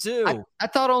team too. I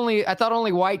thought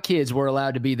only white kids were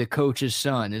allowed to be the coach's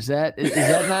son. Is that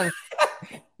not?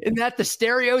 Isn't that the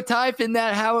stereotype? Isn't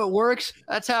that how it works?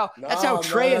 That's how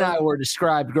Trey and I were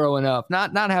described growing up.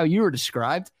 Not how you were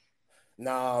described.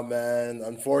 Nah, man.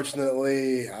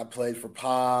 Unfortunately, I played for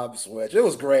Pops, which it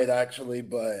was great actually,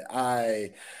 but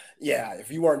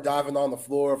if you weren't diving on the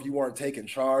floor, if you weren't taking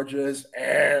charges,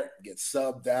 get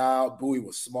subbed out. Bowie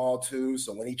was small too,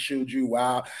 so when he chewed you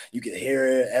out, you could hear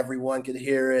it. Everyone could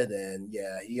hear it, and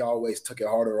yeah, he always took it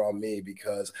harder on me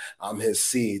because I'm his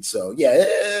seed. So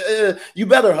yeah, you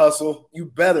better hustle. You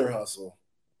better hustle.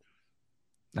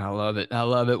 I love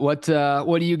it. What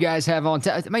do you guys have on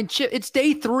tap? I mean, Chip, it's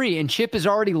day 3 and Chip is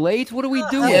already late. What are we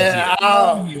doing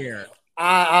here?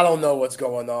 I don't know what's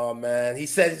going on, man. He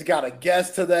said he's got a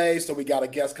guest today, so we got a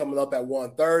guest coming up at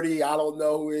 1:30. I don't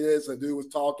know who it is. The dude was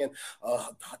talking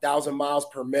 1,000 miles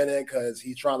per minute because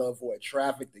he's trying to avoid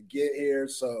traffic to get here.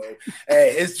 So,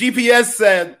 hey, his GPS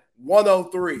said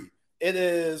 103. It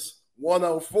is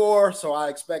 104, so I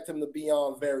expect him to be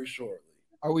on very shortly.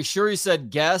 Are we sure he said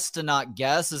guest and not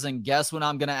guess, as in guess when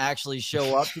I'm going to actually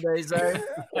show up today, Zay?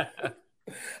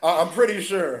 I'm pretty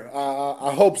sure.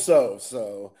 I hope so.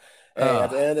 So, hey,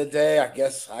 at the end of the day, I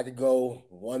guess I could go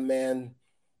one-man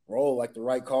roll like the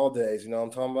right call days. You know what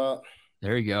I'm talking about?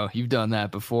 There you go. You've done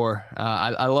that before.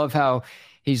 I love how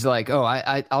he's like, oh,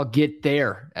 I'll get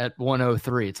there at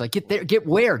 1:03. It's like, get there. Get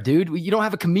where, dude? You don't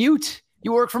have a commute.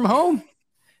 You work from home.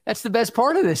 That's the best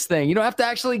part of this thing. You don't have to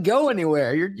actually go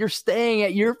anywhere. You're staying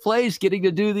at your place getting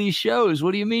to do these shows.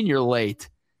 What do you mean you're late?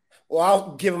 Well,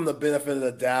 I'll give him the benefit of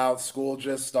the doubt. School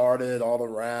just started all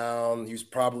around. He was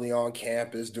probably on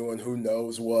campus doing who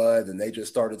knows what, and they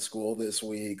just started school this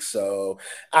week. So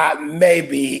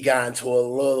maybe he got into a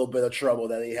little bit of trouble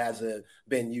that he hasn't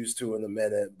been used to in a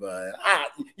minute. But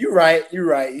you're right.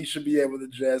 He should be able to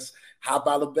just hop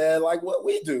out of bed like what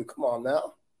we do. Come on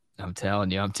now. I'm telling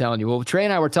you. Well, Trey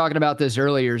and I were talking about this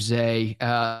earlier, Zay,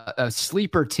 a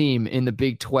sleeper team in the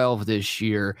Big 12 this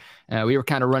year. We were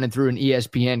kind of running through an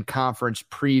ESPN conference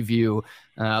preview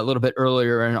a little bit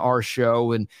earlier in our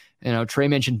show. And, Trey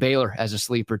mentioned Baylor as a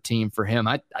sleeper team for him.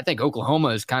 I think Oklahoma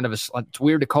is kind of it's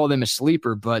weird to call them a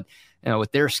sleeper, but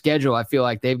with their schedule, I feel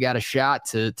like they've got a shot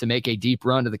to make a deep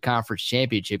run to the conference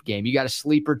championship game. You got a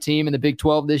sleeper team in the Big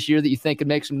 12 this year that you think could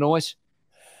make some noise?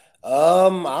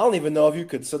 I don't even know if you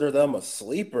consider them a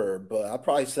sleeper, but I'd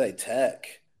probably say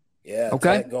Tech. Yeah,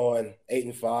 Okay. Tech going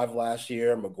 8-5 last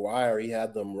year. McGuire, he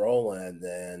had them rolling.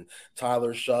 And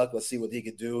Tyler Shuck, let's see what he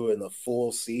could do in the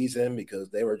full season because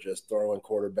they were just throwing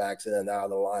quarterbacks in and out of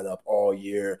the lineup all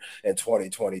year in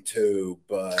 2022.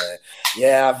 But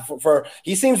yeah,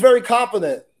 he seems very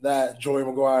confident that Joey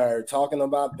McGuire talking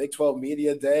about Big 12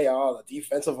 Media Day, the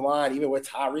defensive line, even with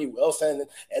Tyree Wilson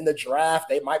in the draft,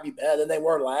 they might be better than they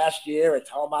were last year, and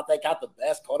talking about they got the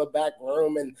best quarterback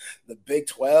room in the Big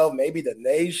 12, maybe the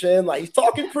nation. Like, he's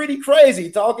talking pretty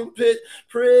crazy, talking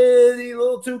pretty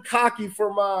little too cocky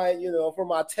for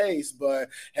my taste. But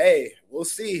hey, we'll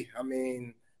see. I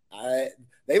mean,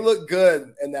 they look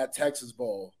good in that Texas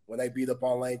Bowl when they beat up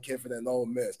on Lane Kiffin and Ole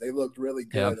Miss. They looked really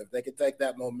good. Yeah. If they could take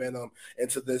that momentum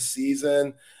into this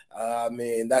season, I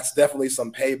mean, that's definitely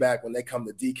some payback when they come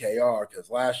to DKR, because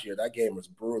last year that game was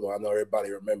brutal. I know everybody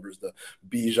remembers the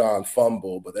Bijan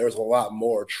fumble, but there was a lot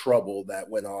more trouble that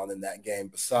went on in that game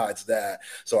besides that.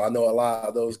 So I know a lot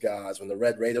of those guys, when the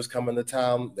Red Raiders come into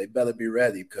town, they better be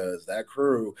ready because that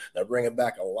crew, they're bringing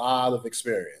back a lot of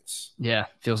experience. Yeah,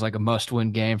 feels like a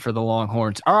must-win game for the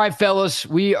Longhorns. All right, fellas,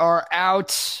 we are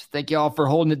out. Thank you all for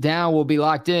holding it down. We'll be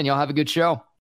locked in. Y'all have a good show.